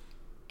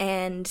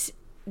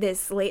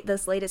this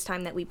latest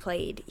time that we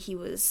played, he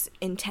was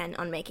intent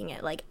on making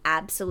it like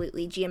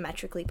absolutely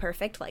geometrically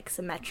perfect, like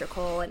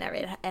symmetrical, and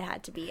it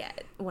had to be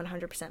at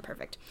 100%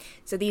 perfect.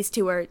 So these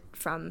two are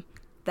from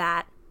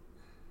that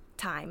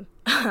time.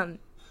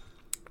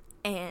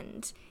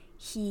 And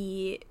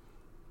he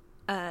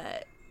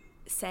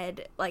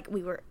said, like,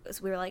 we were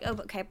like, oh,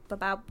 okay,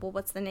 well,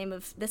 what's the name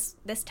of this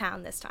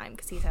town this time?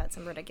 Because he's had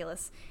some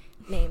ridiculous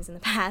names in the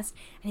past.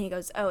 And he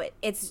goes, oh,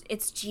 it's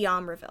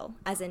Geomerville,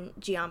 as in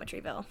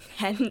Geometryville.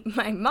 And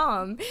my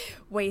mom,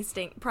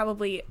 wasting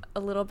probably a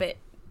little bit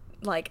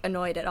like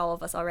annoyed at all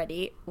of us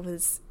already,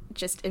 was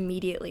just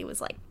immediately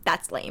was like,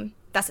 that's lame,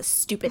 that's a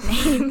stupid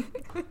name.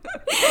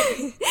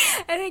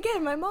 And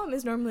again, my mom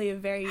is normally a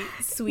very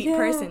sweet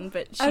person,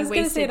 but she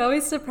gonna say, it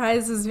always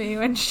surprises me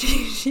when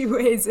she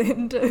weighs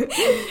into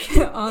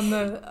on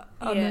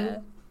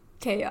the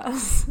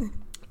chaos.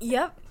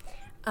 Yep.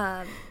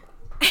 I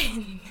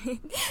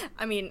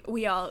mean,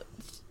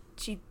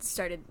 she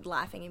started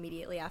laughing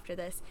immediately after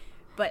this,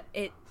 but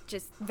it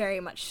just very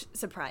much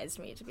surprised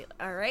me to be like,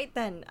 all right,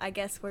 then I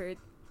guess we're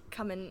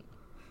coming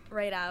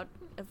right out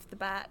of the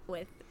bat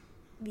with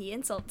the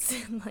insults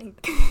and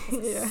like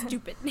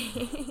stupid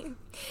name.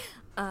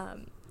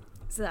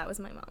 So that was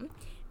my mom.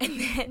 And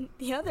then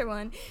the other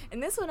one,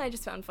 and this one I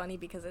just found funny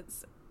because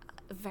it's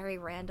very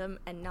random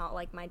and not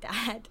like my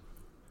dad.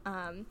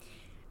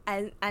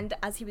 And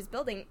as he was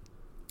building,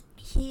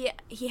 he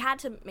had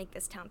to make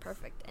this town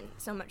perfect, and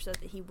so much so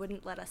that he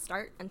wouldn't let us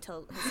start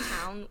until his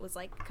town was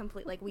like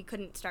complete. Like, we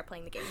couldn't start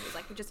playing the game. He was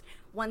like, just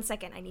 1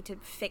 second, I need to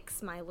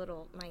fix my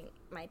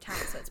town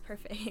so it's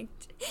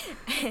perfect.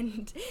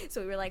 And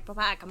so we were like,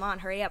 Papa, come on,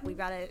 hurry up, we've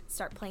got to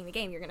start playing the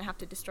game. You're gonna have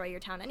to destroy your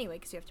town anyway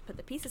because you have to put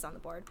the pieces on the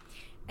board.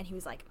 And he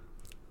was like,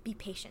 be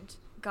patient,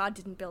 God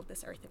didn't build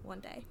this earth in one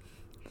day.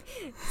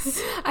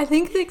 I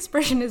think the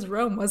expression is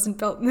Rome wasn't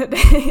built in a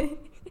day.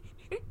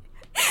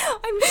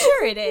 I'm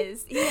sure it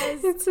is.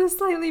 Yes. It's a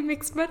slightly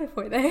mixed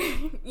metaphor there.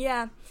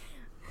 Yeah.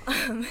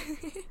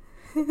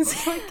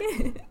 It's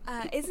okay.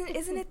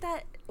 Isn't it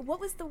that, what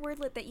was the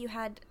wordlet that you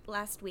had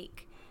last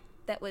week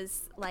that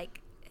was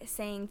like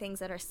saying things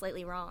that are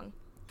slightly wrong?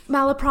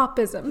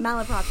 Malapropism.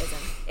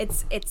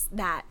 It's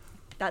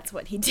that's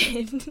what he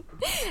did.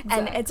 Exactly.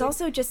 And it's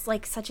also just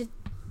like such a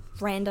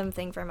random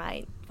thing for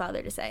my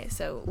father to say,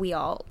 so we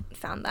all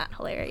found that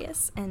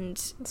hilarious,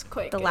 and it's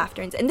quite the good.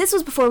 Laughter. And this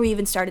was before we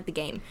even started the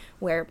game,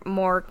 where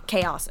more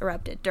chaos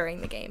erupted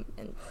during the game,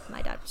 and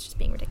my dad was just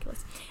being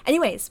ridiculous.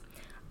 Anyways,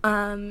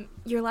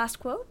 your last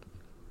quote?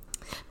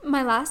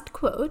 My last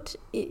quote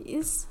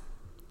is,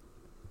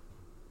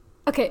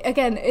 okay,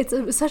 again, it's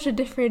such a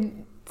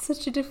different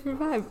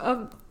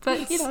vibe,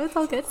 but you know, it's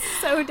all good.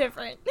 So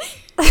different.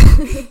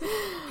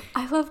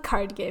 I love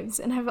card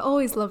games, and I've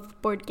always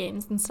loved board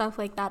games and stuff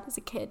like that as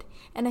a kid.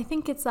 And I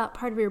think it's that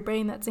part of your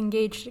brain that's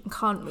engaged in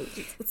con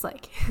moves. It's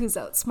like, who's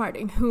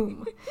outsmarting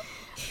whom?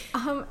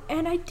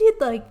 And I did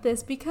like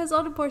this because,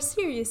 on a more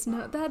serious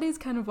note, that is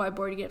kind of why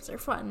board games are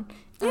fun.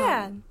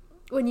 Yeah.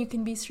 When you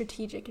can be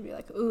strategic and be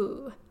like,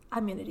 ooh,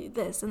 I'm going to do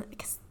this. And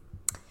because,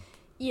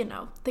 you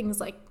know, things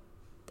like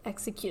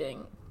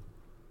executing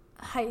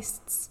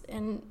heists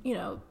and, you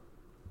know,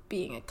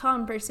 being a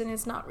con person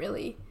is not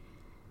really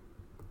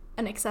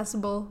an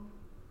accessible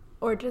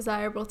or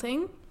desirable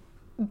thing,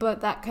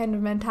 but that kind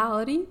of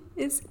mentality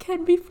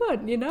can be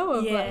fun, you know,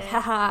 of like,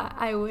 haha,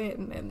 I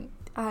win and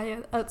I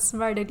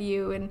outsmarted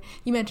you. And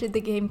you mentioned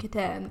the game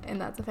Catan, and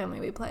that's a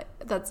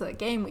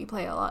game we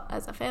play a lot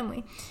as a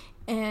family,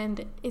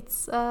 and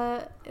it's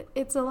a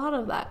lot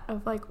of that,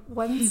 of like,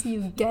 once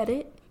you get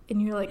it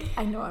and you're like,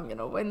 I know I'm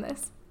gonna win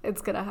this,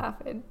 it's gonna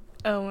happen.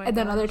 Oh my And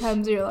then gosh. other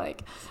times you're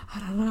like, I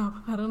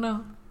don't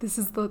know. This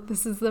is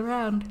the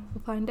round.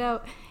 We'll find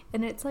out.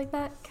 And it's like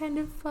that kind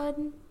of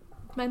fun,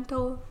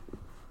 mental,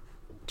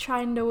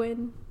 trying to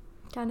win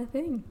kind of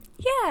thing.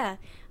 Yeah.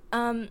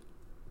 The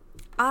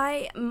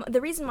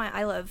reason why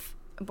I love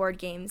board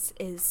games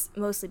is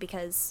mostly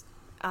because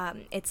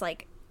it's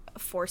like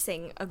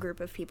forcing a group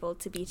of people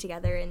to be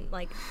together and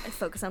like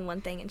focus on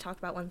one thing and talk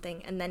about one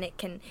thing, and then it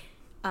can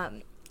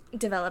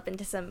develop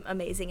into some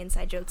amazing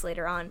inside jokes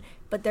later on.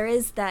 But there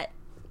is that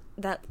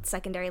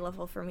secondary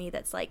level for me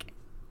that's like,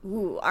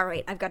 ooh, all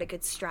right, I've got a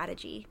good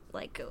strategy,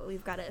 like,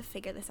 we've got to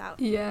figure this out.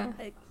 Yeah.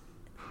 I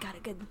got a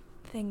good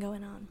thing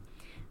going on.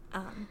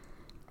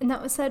 And that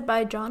was said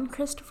by John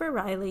Christopher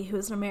Riley, who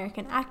is an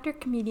American actor,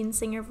 comedian,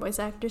 singer, voice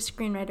actor,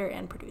 screenwriter,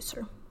 and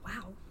producer.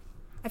 Wow.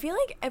 I feel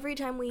like every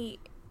time we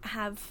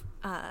have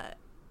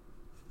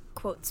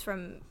quotes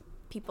from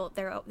people,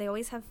 they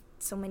always have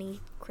so many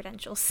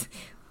credentials.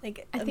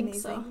 Like, I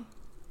amazing.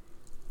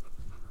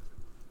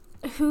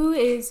 think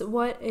so.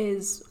 What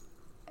is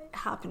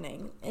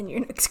happening in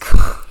your next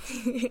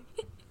quote?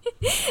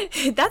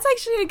 That's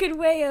actually a good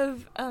way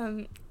of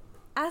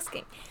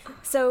asking.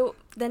 So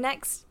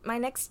my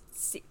next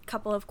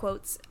couple of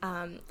quotes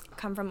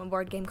come from a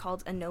board game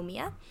called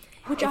Anomia,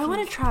 which I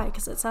want to try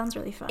because it sounds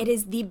really fun. It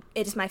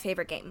is my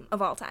favorite game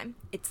of all time.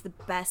 It's the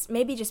best,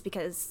 maybe just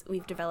because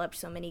we've developed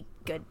so many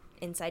good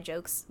inside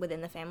jokes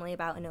within the family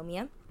about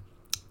Anomia.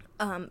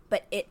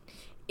 But it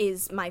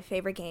is my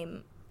favorite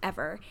game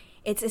ever.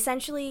 It's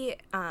essentially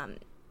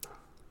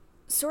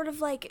sort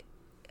of like,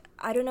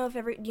 I don't know if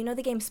ever, you know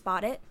the game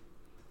Spot It?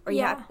 Or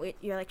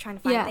you're like trying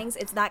to find things.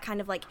 It's that kind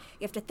of like,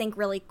 you have to think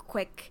really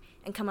quick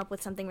and come up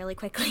with something really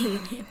quickly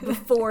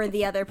before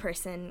the other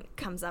person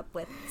comes up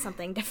with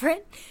something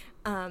different.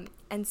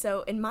 And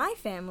so in my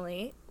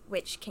family,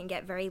 which can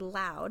get very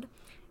loud,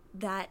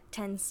 that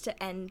tends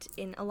to end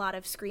in a lot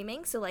of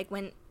screaming. So like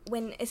when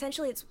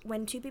essentially it's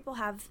when two people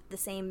have the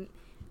same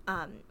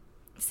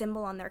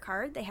symbol on their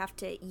card, they have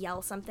to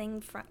yell something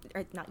from,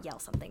 or not yell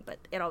something, but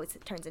it always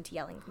turns into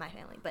yelling with my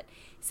family, but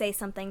say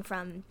something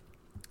from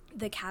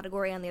the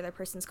category on the other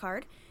person's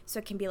card. So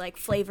it can be like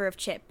flavor of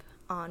chip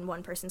on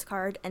one person's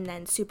card and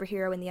then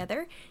superhero in the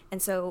other. And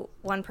so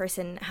one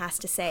person has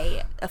to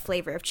say a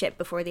flavor of chip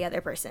before the other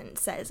person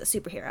says a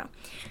superhero.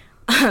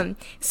 And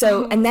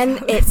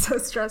then it's so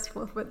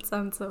stressful, but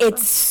sounds so it's fun.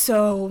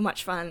 So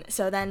much fun.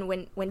 So then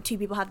when two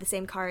people have the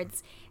same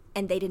cards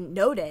and they didn't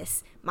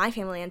notice, my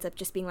family ends up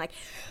just being like,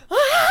 look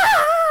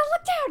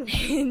down,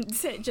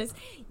 and just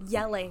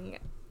yelling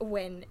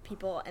when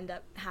people end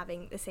up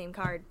having the same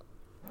card.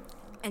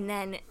 And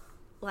then,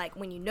 like,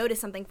 when you notice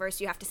something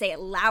first, you have to say it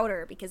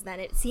louder because then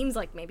it seems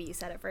like maybe you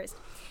said it first.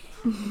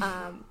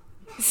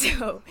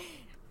 So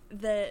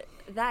that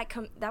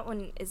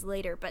one is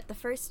later. But the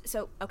first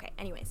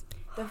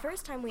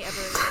time we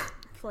ever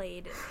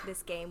played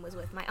this game was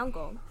with my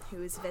uncle, who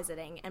was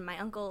visiting. And my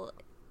uncle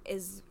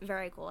is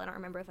very cool. I don't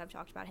remember if I've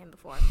talked about him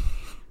before.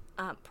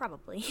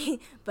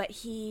 Probably. But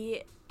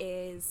he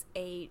is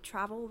a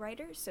travel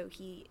writer, so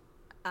he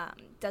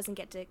doesn't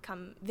get to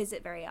come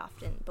visit very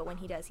often, but when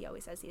he does, he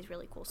always has these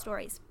really cool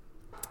stories.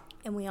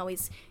 And we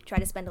always try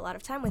to spend a lot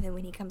of time with him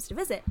when he comes to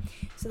visit.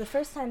 So the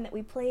first time that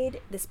we played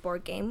this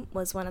board game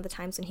was one of the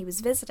times when he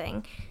was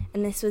visiting,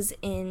 and this was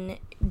in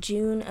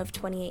June of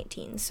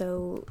 2018,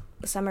 so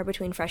the summer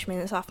between freshman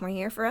and sophomore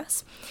year for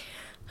us.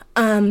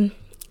 And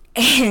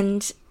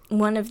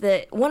one of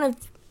the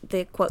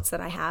quotes that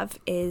I have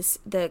is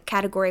the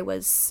category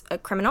was a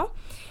criminal,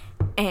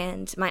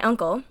 and my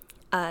uncle,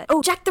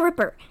 Jack the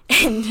Ripper.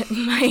 And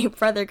my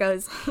brother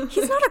goes,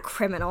 he's not a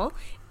criminal.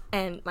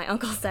 And my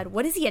uncle said,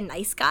 what is he, a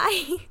nice guy?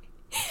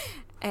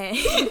 And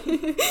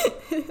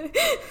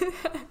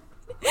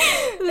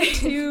the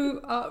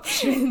two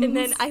options. And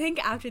then I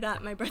think after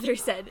that, my brother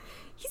said,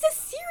 he's a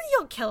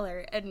serial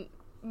killer. And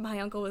my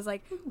uncle was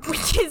like,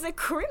 which is a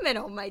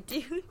criminal, my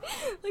dude?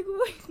 Like,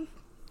 what?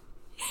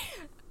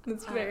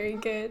 That's very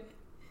good.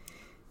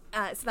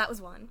 So that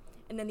was one.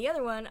 And then the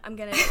other one, I'm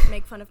going to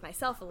make fun of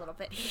myself a little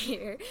bit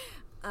here.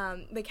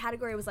 The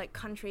category was like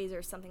countries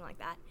or something like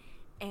that.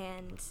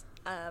 And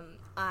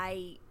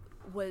I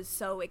was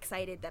so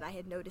excited that I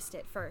had noticed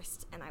it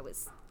first, and I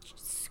was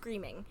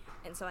screaming.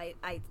 And so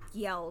I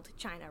yelled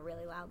China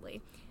really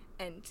loudly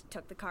and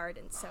took the card.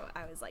 And so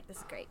I was like, this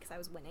is great because I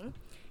was winning.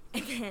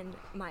 And then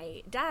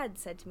my dad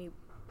said to me,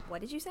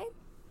 what did you say?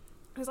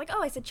 I was like,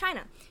 I said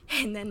China.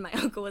 And then my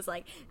uncle was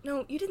like,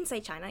 no, you didn't say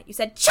China. You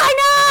said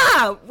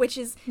China, which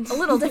is a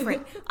little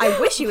different. I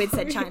wish you had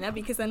said China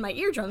because then my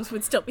eardrums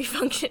would still be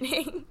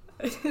functioning.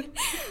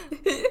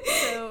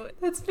 So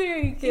that's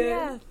very good.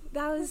 Yeah,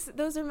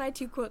 those are my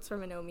two quotes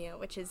from Anomia,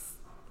 which is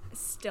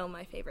still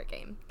my favorite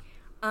game.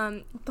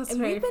 That's and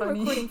very we've been funny.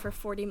 recording for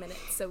 40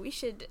 minutes, so we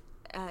should,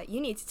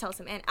 you need to tell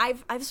some, and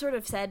I've sort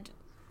of said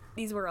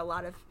these were a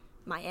lot of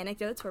my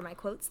anecdotes, were my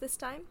quotes this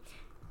time.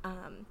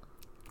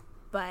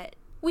 But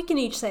we can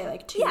each say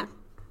like two. Yeah.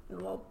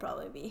 We'll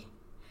probably be.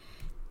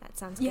 That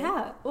sounds good.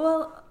 Yeah.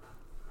 Well,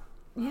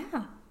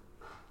 yeah.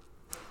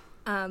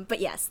 But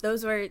yes,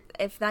 those were,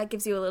 if that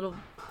gives you a little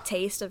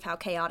taste of how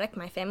chaotic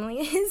my family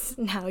is,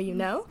 now you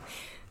know.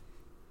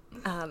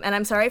 And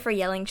I'm sorry for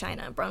yelling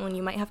China. Bronwyn,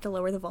 you might have to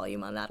lower the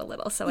volume on that a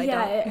little so I don't.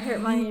 Yeah, it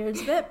hurt my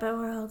ears a bit, but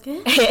we're all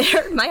good. It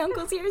hurt my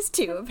uncle's ears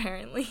too,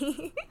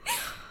 apparently.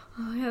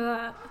 Oh,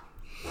 yeah,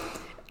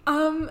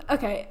 that.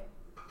 Okay.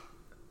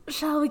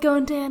 Shall we go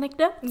into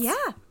anecdotes? Yeah.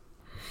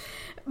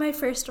 My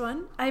first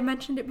one, I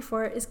mentioned it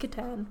before, is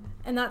Catan.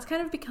 And that's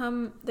kind of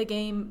become the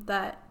game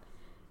that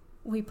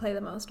we play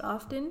the most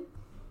often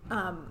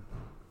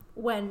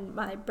when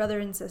my brother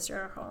and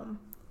sister are home.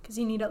 Because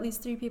you need at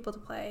least 3 people to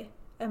play,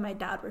 and my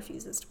dad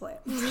refuses to play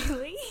it.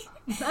 Really?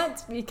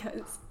 That's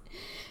because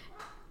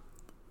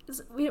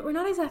we're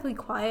not exactly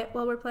quiet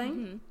while we're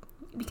playing,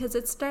 because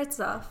it starts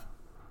off,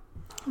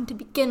 and to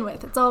begin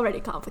with, it's already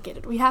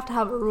complicated. We have to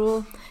have a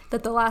rule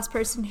that the last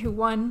person who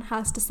won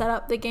has to set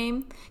up the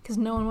game, because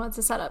no one wants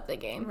to set up the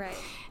game. Right.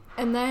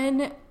 And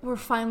then we're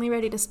finally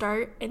ready to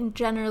start, and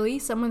generally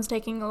someone's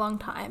taking a long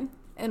time,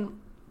 and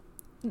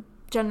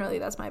generally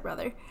that's my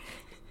brother.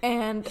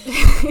 And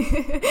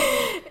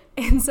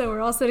and so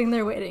we're all sitting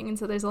there waiting, and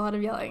so there's a lot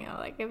of yelling. I'm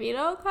like, if you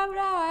don't come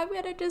now, I'm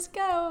gonna just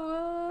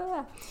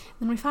go.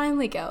 Then we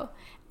finally go,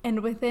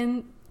 and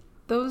within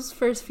those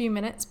first few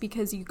minutes,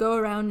 because you go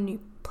around and you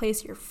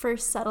place your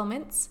first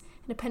settlements,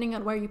 and depending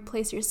on where you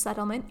place your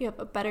settlement, you have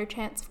a better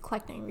chance of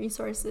collecting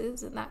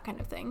resources and that kind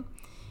of thing.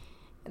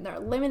 And there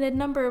are a limited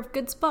number of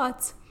good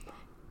spots,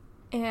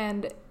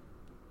 and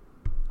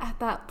at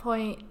that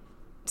point,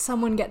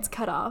 someone gets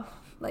cut off,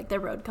 like their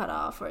road cut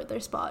off or their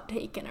spot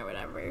taken or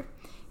whatever.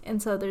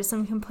 And so there's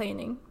some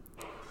complaining,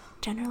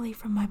 generally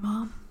from my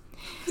mom.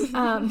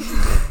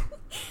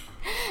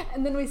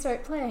 And then we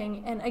start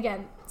playing, and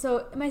again,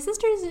 so my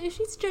sister,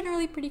 she's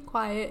generally pretty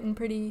quiet and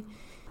pretty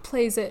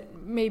plays it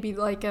maybe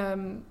like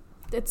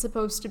it's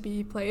supposed to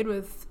be played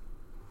with,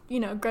 you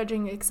know,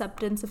 grudging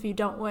acceptance if you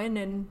don't win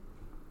and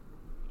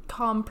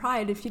calm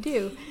pride if you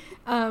do.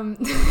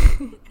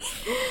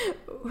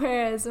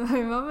 Whereas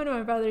my mom and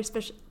my brother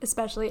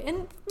especially,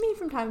 and me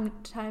from time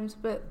to time,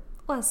 but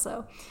less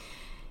so,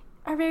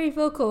 are very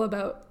vocal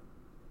about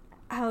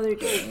how they're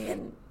doing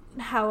and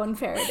how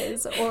unfair it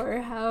is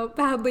or how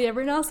badly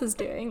everyone else is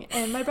doing.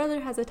 And my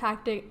brother has a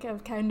tactic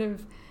of kind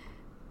of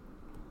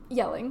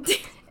yelling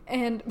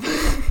and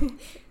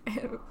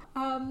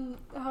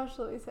how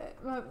shall we say it?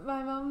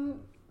 My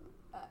mom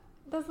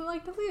doesn't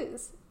like to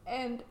lose,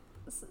 and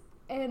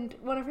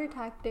one of her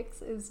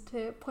tactics is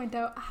to point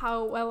out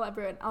how well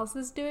everyone else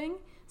is doing,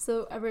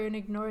 so everyone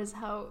ignores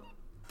how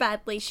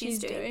badly she's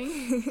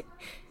doing.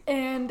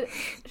 and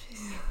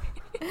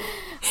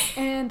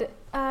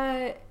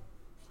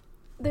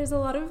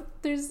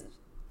there's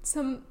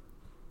some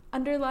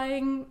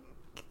underlying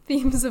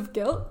themes of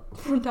guilt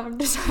from time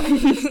to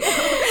time.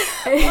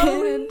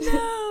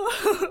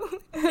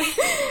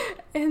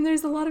 And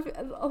there's a lot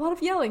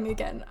of yelling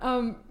again.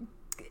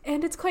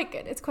 And it's quite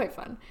good. It's quite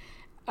fun.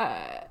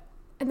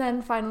 And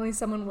then finally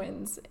someone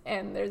wins,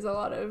 and there's a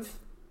lot of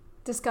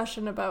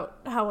discussion about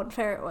how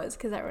unfair it was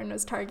because everyone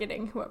was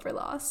targeting whoever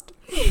lost.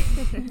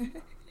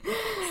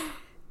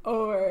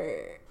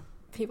 Or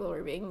people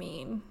were being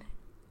mean.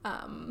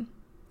 And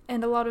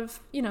a lot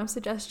of, you know,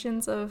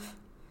 suggestions of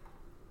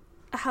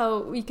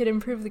how we could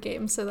improve the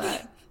game so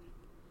that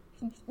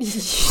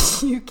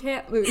you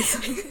can't lose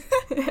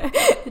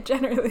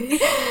generally.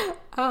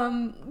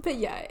 But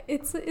yeah,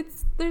 it's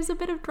there's a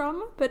bit of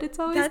drama, but it's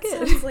always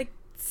good. That sounds like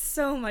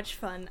so much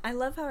fun. I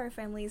love how our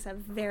families have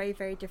very,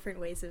 very different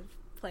ways of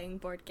playing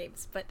board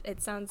games, but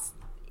it sounds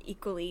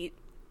equally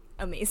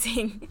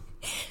amazing.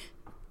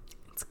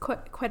 It's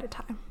quite a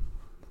time.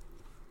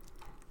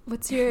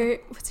 What's your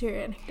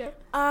anecdote?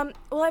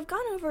 Well, I've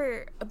gone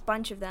over a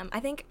bunch of them.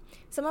 I think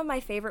some of my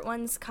favorite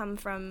ones come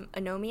from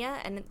Anomia,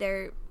 and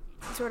they're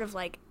sort of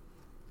like,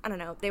 I don't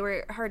know, they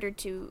were harder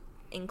to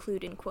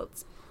include in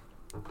quotes.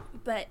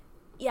 But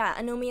yeah,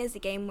 Anomia is a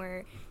game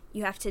where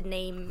you have to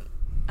name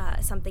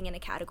something in a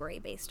category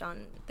based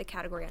on the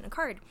category on a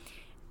card.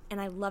 And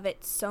I love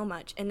it so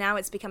much. And now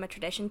it's become a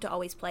tradition to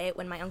always play it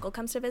when my uncle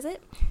comes to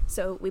visit.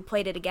 So we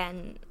played it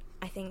again.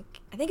 I think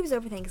it was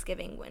over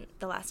Thanksgiving when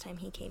the last time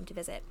he came to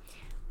visit.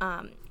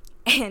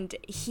 And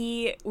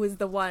he was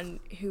the one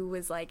who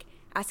was like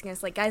asking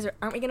us, like, guys,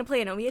 aren't we going to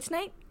play Anomia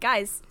tonight?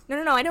 Guys, no,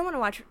 I don't want to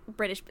watch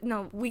British.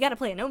 No, we got to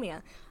play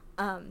Anomia,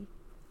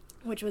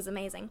 which was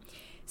amazing.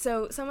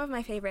 So some of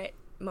my favorite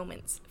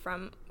moments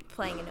from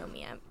playing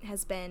Anomia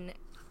has been,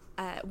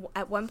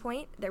 at one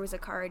point, there was a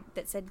card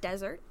that said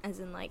desert, as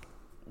in, like,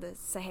 the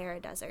Sahara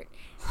Desert.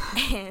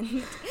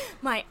 And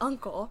my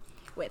uncle,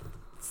 with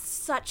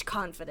such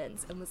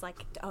confidence, and was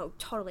like, oh,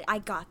 totally, I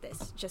got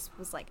this, just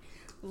was like,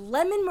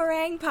 lemon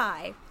meringue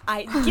pie.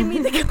 Give me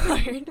the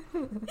card.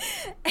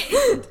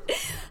 And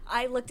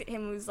I looked at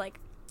him and was like,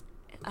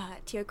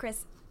 Tio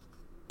Chris,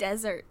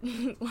 desert.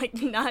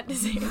 Like, not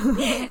dessert.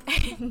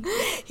 And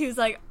he was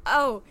like,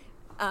 oh,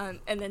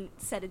 and then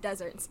said a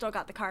desert and still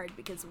got the card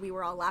because we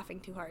were all laughing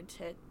too hard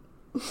to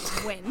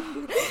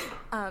win.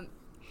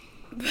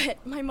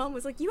 But my mom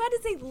was like, you had to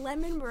say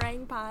lemon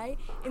meringue pie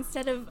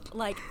instead of,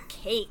 like,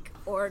 cake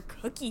or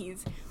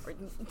cookies or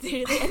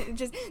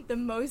just the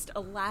most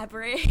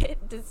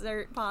elaborate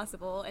dessert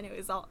possible, and it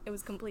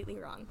was completely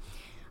wrong.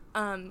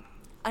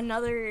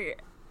 Another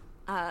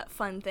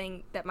fun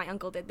thing that my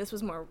uncle did, this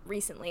was more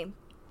recently,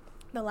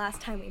 the last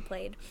time we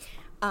played,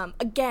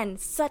 again,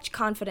 such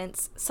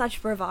confidence,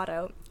 such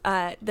bravado.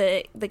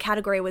 The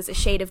category was a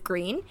shade of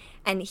green,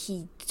 and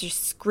he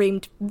just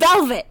screamed,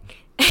 velvet!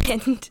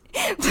 And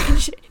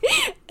which,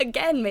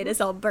 again, made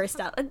us all burst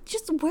out.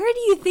 Just where do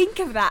you think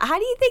of that? How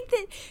do you think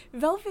that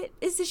velvet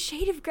is a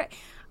shade of gray?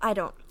 I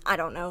don't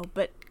know,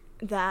 but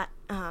that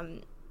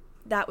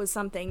was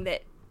something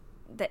that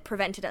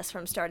prevented us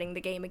from starting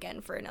the game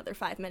again for another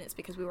 5 minutes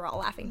because we were all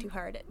laughing too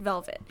hard at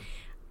velvet.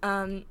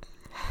 And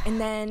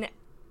then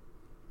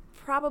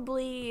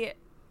probably,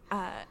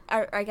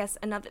 or I guess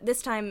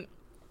this time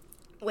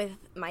with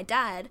my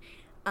dad,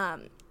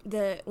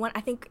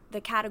 I think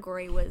the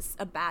category was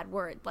a bad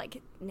word,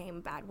 like name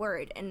a bad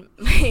word, and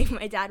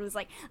my dad was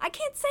like, I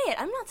can't say it,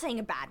 I'm not saying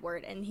a bad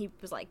word, and he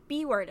was like,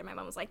 B word, and my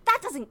mom was like, that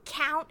doesn't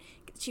count.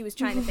 She was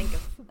trying to think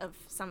of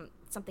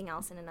something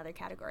else in another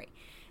category,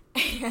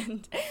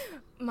 and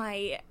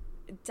my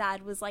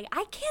dad was like,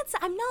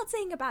 I'm not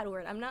saying a bad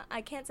word,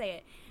 I can't say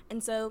it.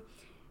 And so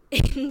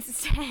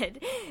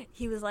instead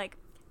he was like,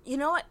 you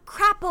know what,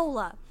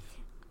 crapola,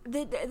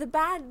 the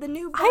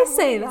new bad I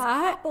say word is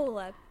that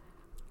crapola.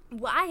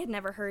 Well, I had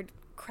never heard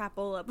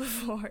crapola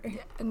before.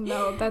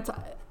 No,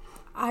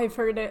 I've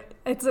heard it.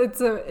 I've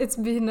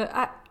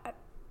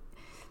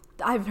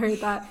heard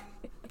that.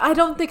 I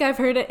don't think I've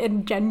heard it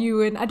in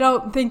GenuINE. I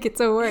don't think it's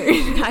a word.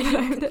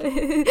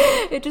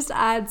 It just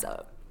adds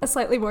a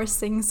slightly more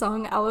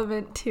sing-song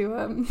element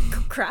to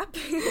crap.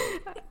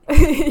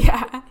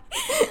 Yeah.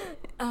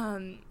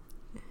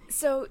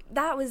 So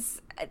that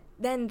was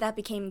then that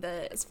became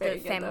the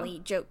good, family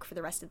joke for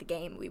the rest of the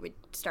game. We would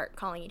start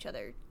calling each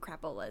other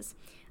crapolas,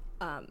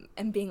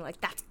 and being like,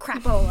 that's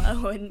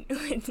crapola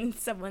when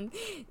someone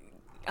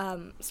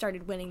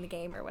started winning the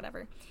game or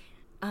whatever.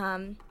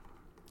 And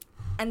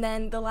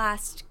then the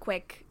last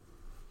quick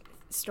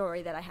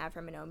story that I have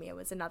from Anomia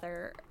was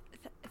another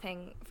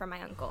thing from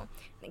my uncle.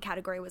 The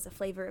category was a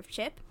flavor of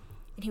chip,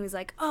 and he was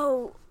like,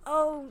 oh,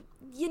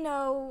 you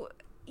know,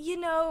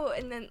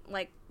 and then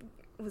like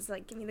was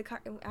like, give me the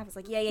card. I was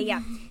like,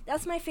 yeah,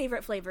 that's my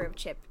favorite flavor of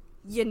chip,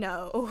 you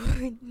know.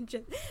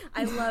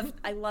 I love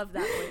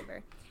that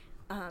flavor.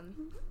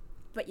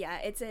 But yeah,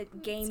 it's a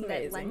game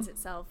that lends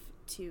itself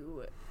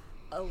to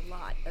a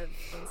lot of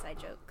inside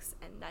jokes,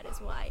 and that is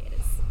why it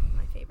is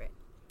my favorite.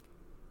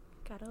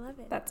 Gotta love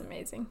it. That's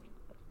amazing.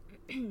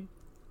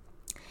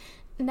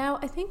 Now,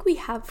 I think we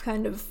have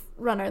kind of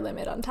run our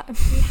limit on time.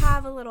 We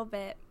have a little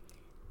bit.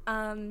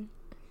 Do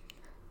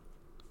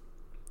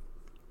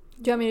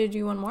you want me to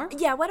do one more?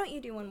 Yeah, why don't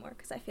you do one more?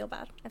 Because I feel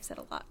bad. I've said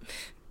a lot.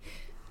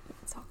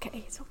 It's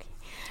okay.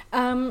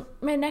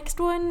 My next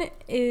one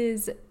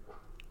is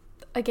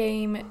a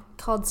game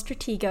called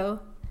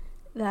Stratego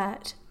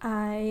that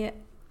I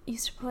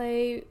used to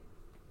play.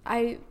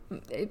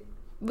 It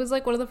was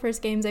like one of the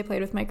first games I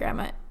played with my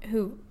grandma,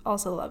 who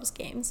also loves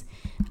games.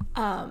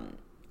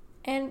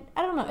 And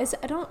I don't know, it's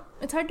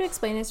hard to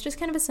explain. It's just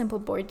kind of a simple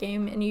board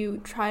game, and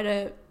you try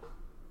to,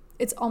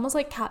 it's almost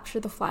like capture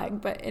the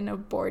flag, but in a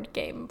board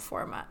game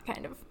format,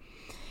 kind of.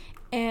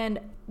 And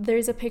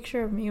there's a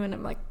picture of me when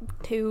I'm like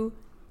 2,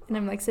 and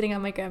I'm like sitting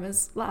on my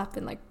grandma's lap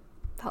and like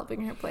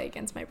helping her play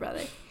against my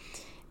brother.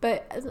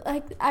 But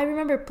like I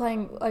remember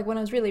playing, like when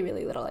I was really,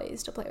 really little, I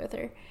used to play with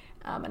her.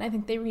 And I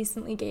think they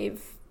recently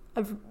gave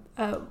one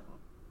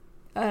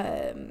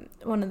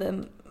of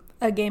them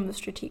a game of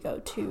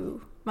Stratego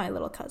to my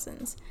little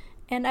cousins,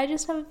 and that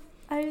was so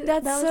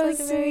like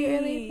a very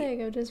early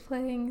thing of just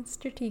playing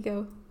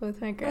Stratego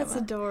with my grandma. That's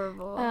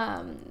adorable.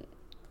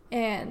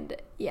 And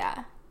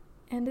yeah,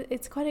 and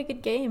it's quite a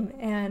good game.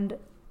 And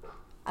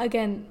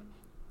again,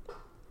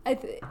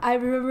 I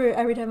remember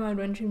every time I would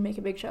win, she'd make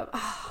a big show of,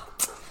 oh,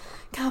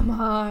 come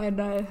on,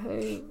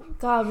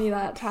 got me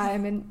that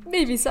time. And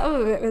maybe some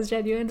of it was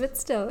genuine, but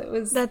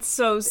still, that's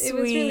so sweet. It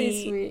was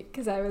really sweet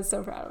because I was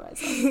so proud of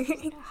myself.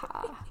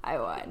 I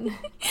won.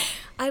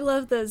 I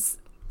love those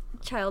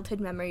childhood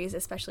memories,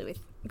 especially with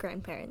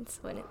grandparents,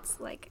 when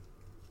it's like,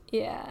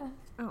 yeah,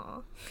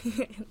 oh,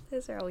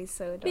 those are always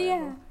so adorable. But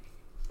yeah,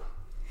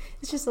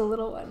 it's just a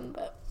little one,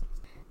 but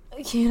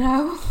you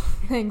know,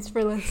 thanks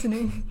for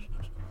listening.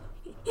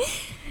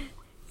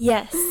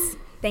 Yes,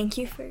 thank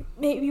you for.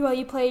 Maybe while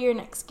you play your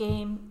next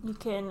game, you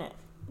can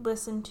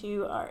listen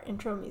to our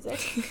intro music.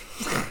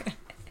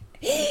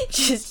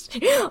 Just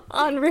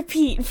on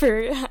repeat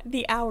for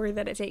the hour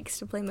that it takes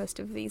to play most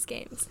of these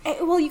games.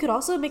 Well, you could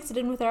also mix it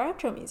in with our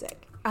outro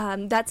music.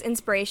 That's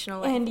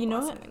inspirational and you know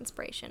awesome what?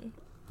 Inspiration,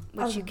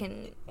 which you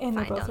can and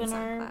find both on in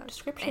SoundCloud our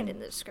description. and in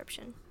the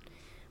description.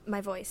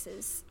 My voice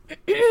is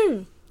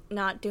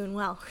not doing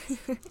well.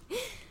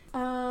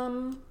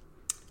 You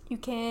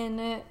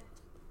can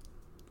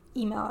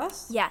email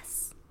us.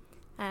 Yes,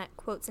 at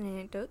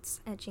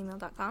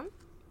quotesandAnecdotes@gmail.com.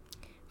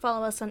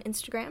 Follow us on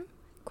Instagram,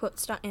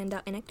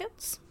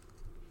 quotes.and.anecdotes.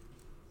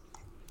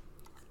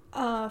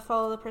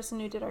 Follow the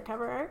person who did our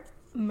cover art,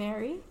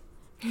 Mary.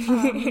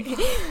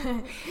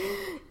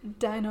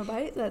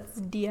 Dinobite, that's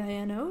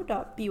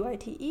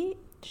DINO.BYTE.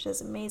 She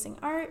does amazing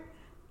art.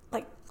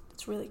 Like,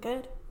 it's really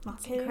good.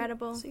 It's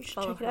incredible. So you should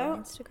Follow check it her out.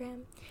 on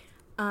Instagram.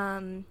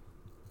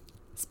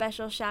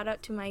 Special shout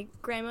out to my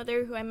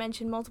grandmother, who I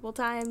mentioned multiple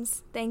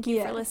times. Thank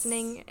you for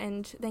listening,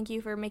 and thank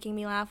you for making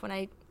me laugh when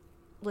I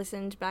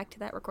listened back to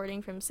that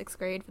recording from 6th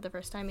grade for the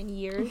first time in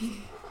years.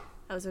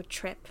 That was a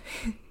trip.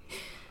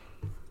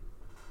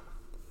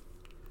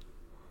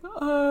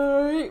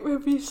 Alright,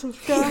 maybe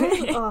subscribe.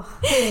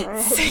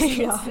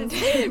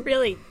 It's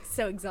really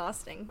so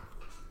exhausting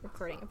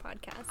recording a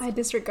podcast. I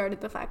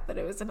disregarded the fact that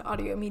it was an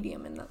audio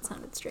medium, and that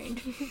sounded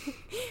strange.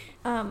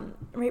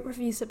 Rate,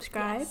 review,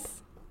 subscribe.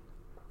 Yes.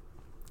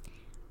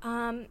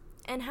 And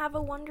have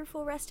a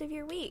wonderful rest of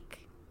your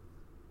week.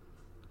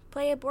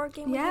 Play a board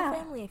game with Yeah. your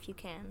family if you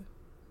can.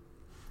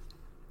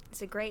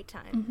 It's a great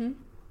time. Mm-hmm.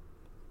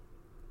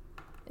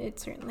 It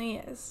certainly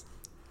is.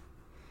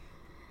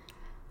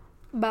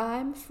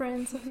 Bye, my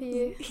friend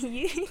Sophia.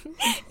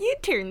 You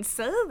turned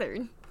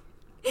southern.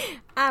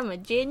 I'm a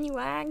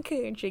genuine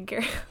country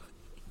girl.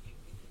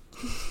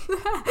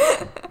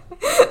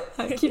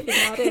 I'm keeping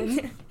that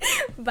in.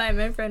 By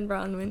my friend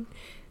Bronwyn.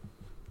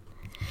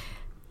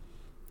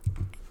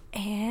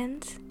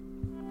 And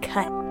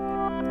cut.